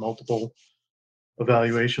sites and multiple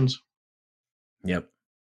evaluations. Yep.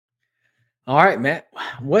 All right, Matt.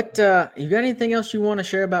 What you got anything else you want to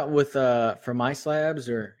share about with for Myslabs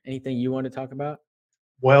or anything you want to talk about?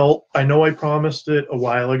 Well, I know I promised it a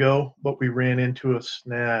while ago, but we ran into a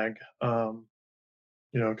snag.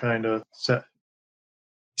 Kind of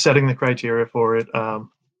setting the criteria for it,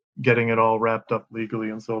 getting it all wrapped up legally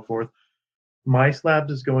and so forth.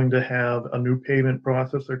 Myslabs is going to have a new payment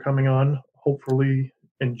processor coming on, hopefully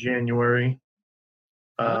in January,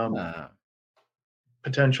 um, Ah,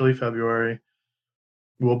 potentially February.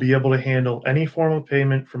 We'll be able to handle any form of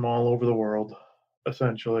payment from all over the world,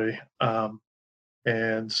 essentially.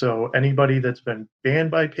 And so anybody that's been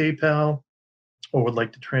banned by PayPal or would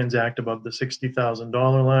like to transact above the $60,000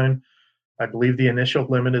 line, I believe the initial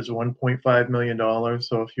limit is $1.5 million.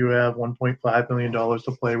 So if you have $1.5 million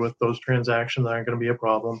to play with, those transactions aren't going to be a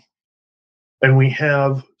problem. And we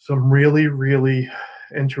have some really, really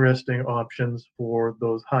interesting options for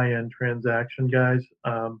those high end transaction guys.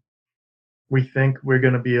 We think we're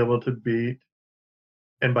going to be able to beat,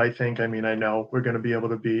 and by think, I mean I know we're going to be able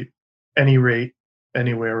to beat any rate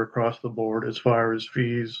anywhere across the board as far as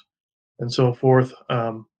fees and so forth.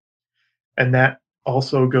 And that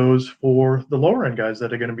also goes for the lower end guys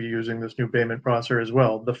that are going to be using this new payment processor as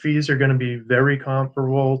well. The fees are going to be very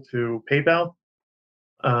comparable to PayPal,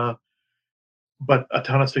 uh, but a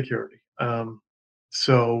ton of security.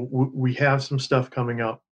 So we have some stuff coming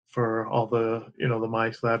up for all the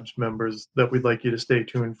Myslabs members that we'd like you to stay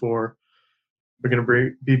tuned for. We're going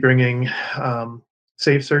to be bringing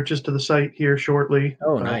safe searches to the site here shortly,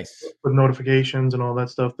 oh, nice. with notifications and all that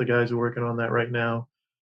stuff. The guys are working on that right now.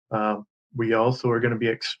 We also are going to be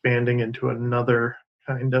expanding into another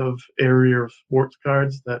kind of area of sports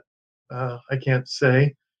cards that I can't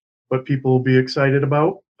say, but people will be excited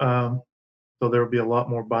about. So there will be a lot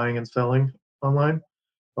more buying and selling online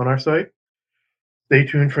on our site. Stay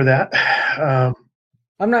tuned for that.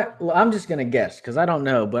 I'm just gonna guess because I don't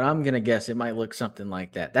know, but I'm gonna guess it might look something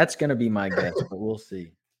like that. That's gonna be my guess, but we'll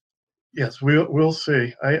see. Yes, we'll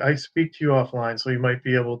see. I speak to you offline, so you might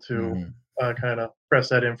be able to Mm-hmm. kind of press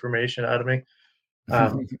that information out of me.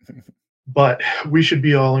 Um, but we should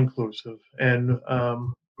be all inclusive, and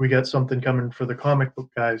we got something coming for the comic book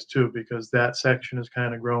guys too, because that section is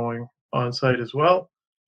kind of growing on site as well.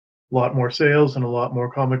 A lot more sales and a lot more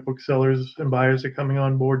comic book sellers and buyers are coming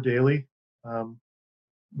on board daily. Um,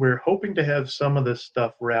 we're hoping to have some of this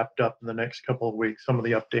stuff wrapped up in the next couple of weeks, some of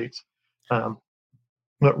the updates. Um,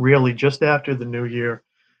 but really, just after the new year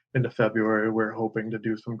into February, we're hoping to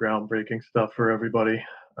do some groundbreaking stuff for everybody.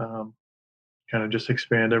 Kind of just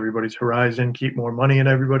expand everybody's horizon, keep more money in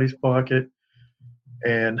everybody's pocket,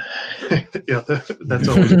 and yeah, that's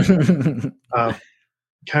always.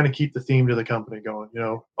 kind of keep the theme to the company going.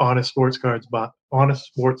 Honest sports cards, honest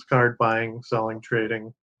sports card buying, selling,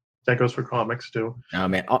 trading. That goes for comics too. Oh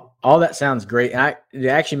man, all that sounds great. And it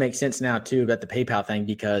actually makes sense now too about the PayPal thing,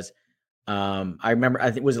 because I remember, I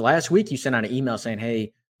think it was last week, you sent out an email saying,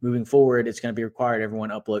 hey, moving forward, it's going to be required everyone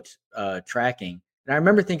uploads tracking. And I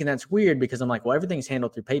remember thinking that's weird, because I'm like, well, everything's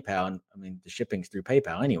handled through PayPal, and I mean, the shipping's through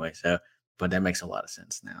PayPal anyway. So, but that makes a lot of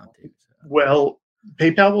sense now too. So. Well,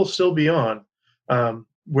 PayPal will still be on.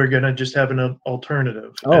 We're going to just have an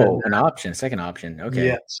alternative. Oh, an option, second option. Okay,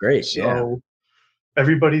 yes. Great. So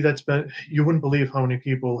everybody you wouldn't believe how many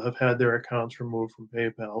people have had their accounts removed from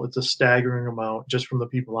PayPal. It's a staggering amount just from the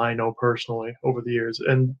people I know personally over the years.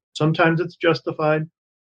 And sometimes it's justified.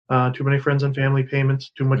 Too many friends and family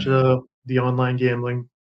payments, too much of the online gambling.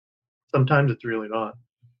 Sometimes it's really not.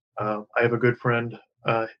 I have a good friend,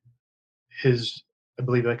 his, I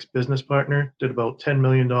believe, ex-business partner did about $10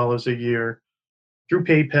 million a year through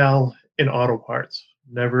PayPal in auto parts.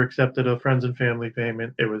 Never accepted a friends and family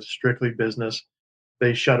payment. It was strictly business.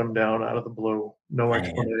 They shut him down out of the blue, no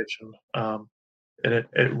explanation. And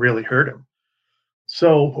it really hurt him.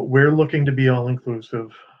 So we're looking to be all inclusive.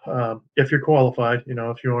 If you're qualified,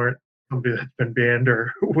 if you aren't somebody that's been banned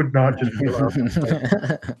or would not just be allowed,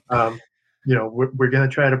 we're going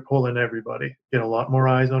to try to pull in everybody, get a lot more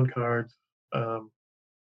eyes on cards,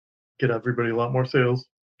 get everybody a lot more sales,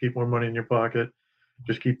 keep more money in your pocket,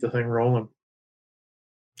 just keep the thing rolling.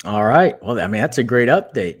 All right. Well, I mean, that's a great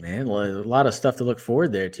update, man. Well, a lot of stuff to look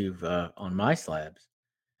forward there to on Myslabs.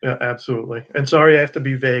 Yeah, absolutely. And sorry, I have to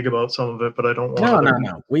be vague about some of it, but I don't want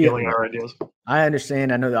no. stealing our ideas. I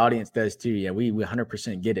understand. I know the audience does too. Yeah, we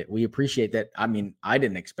 100% get it. We appreciate that. I mean, I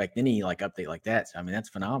didn't expect any update like that. So, I mean, that's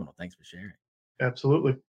phenomenal. Thanks for sharing.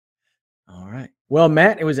 Absolutely. All right. Well,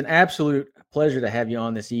 Matt, it was an absolute pleasure to have you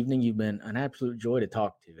on this evening. You've been an absolute joy to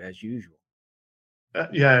talk to, as usual.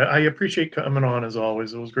 Yeah, I appreciate coming on as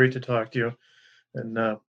always. It was great to talk to you. And,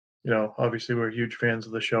 obviously we're huge fans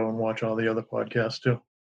of the show and watch all the other podcasts too.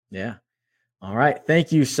 Yeah. All right.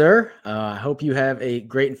 Thank you, sir. I hope you have a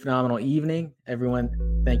great and phenomenal evening.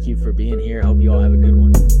 Everyone, thank you for being here. I hope you all have a good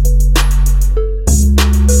one.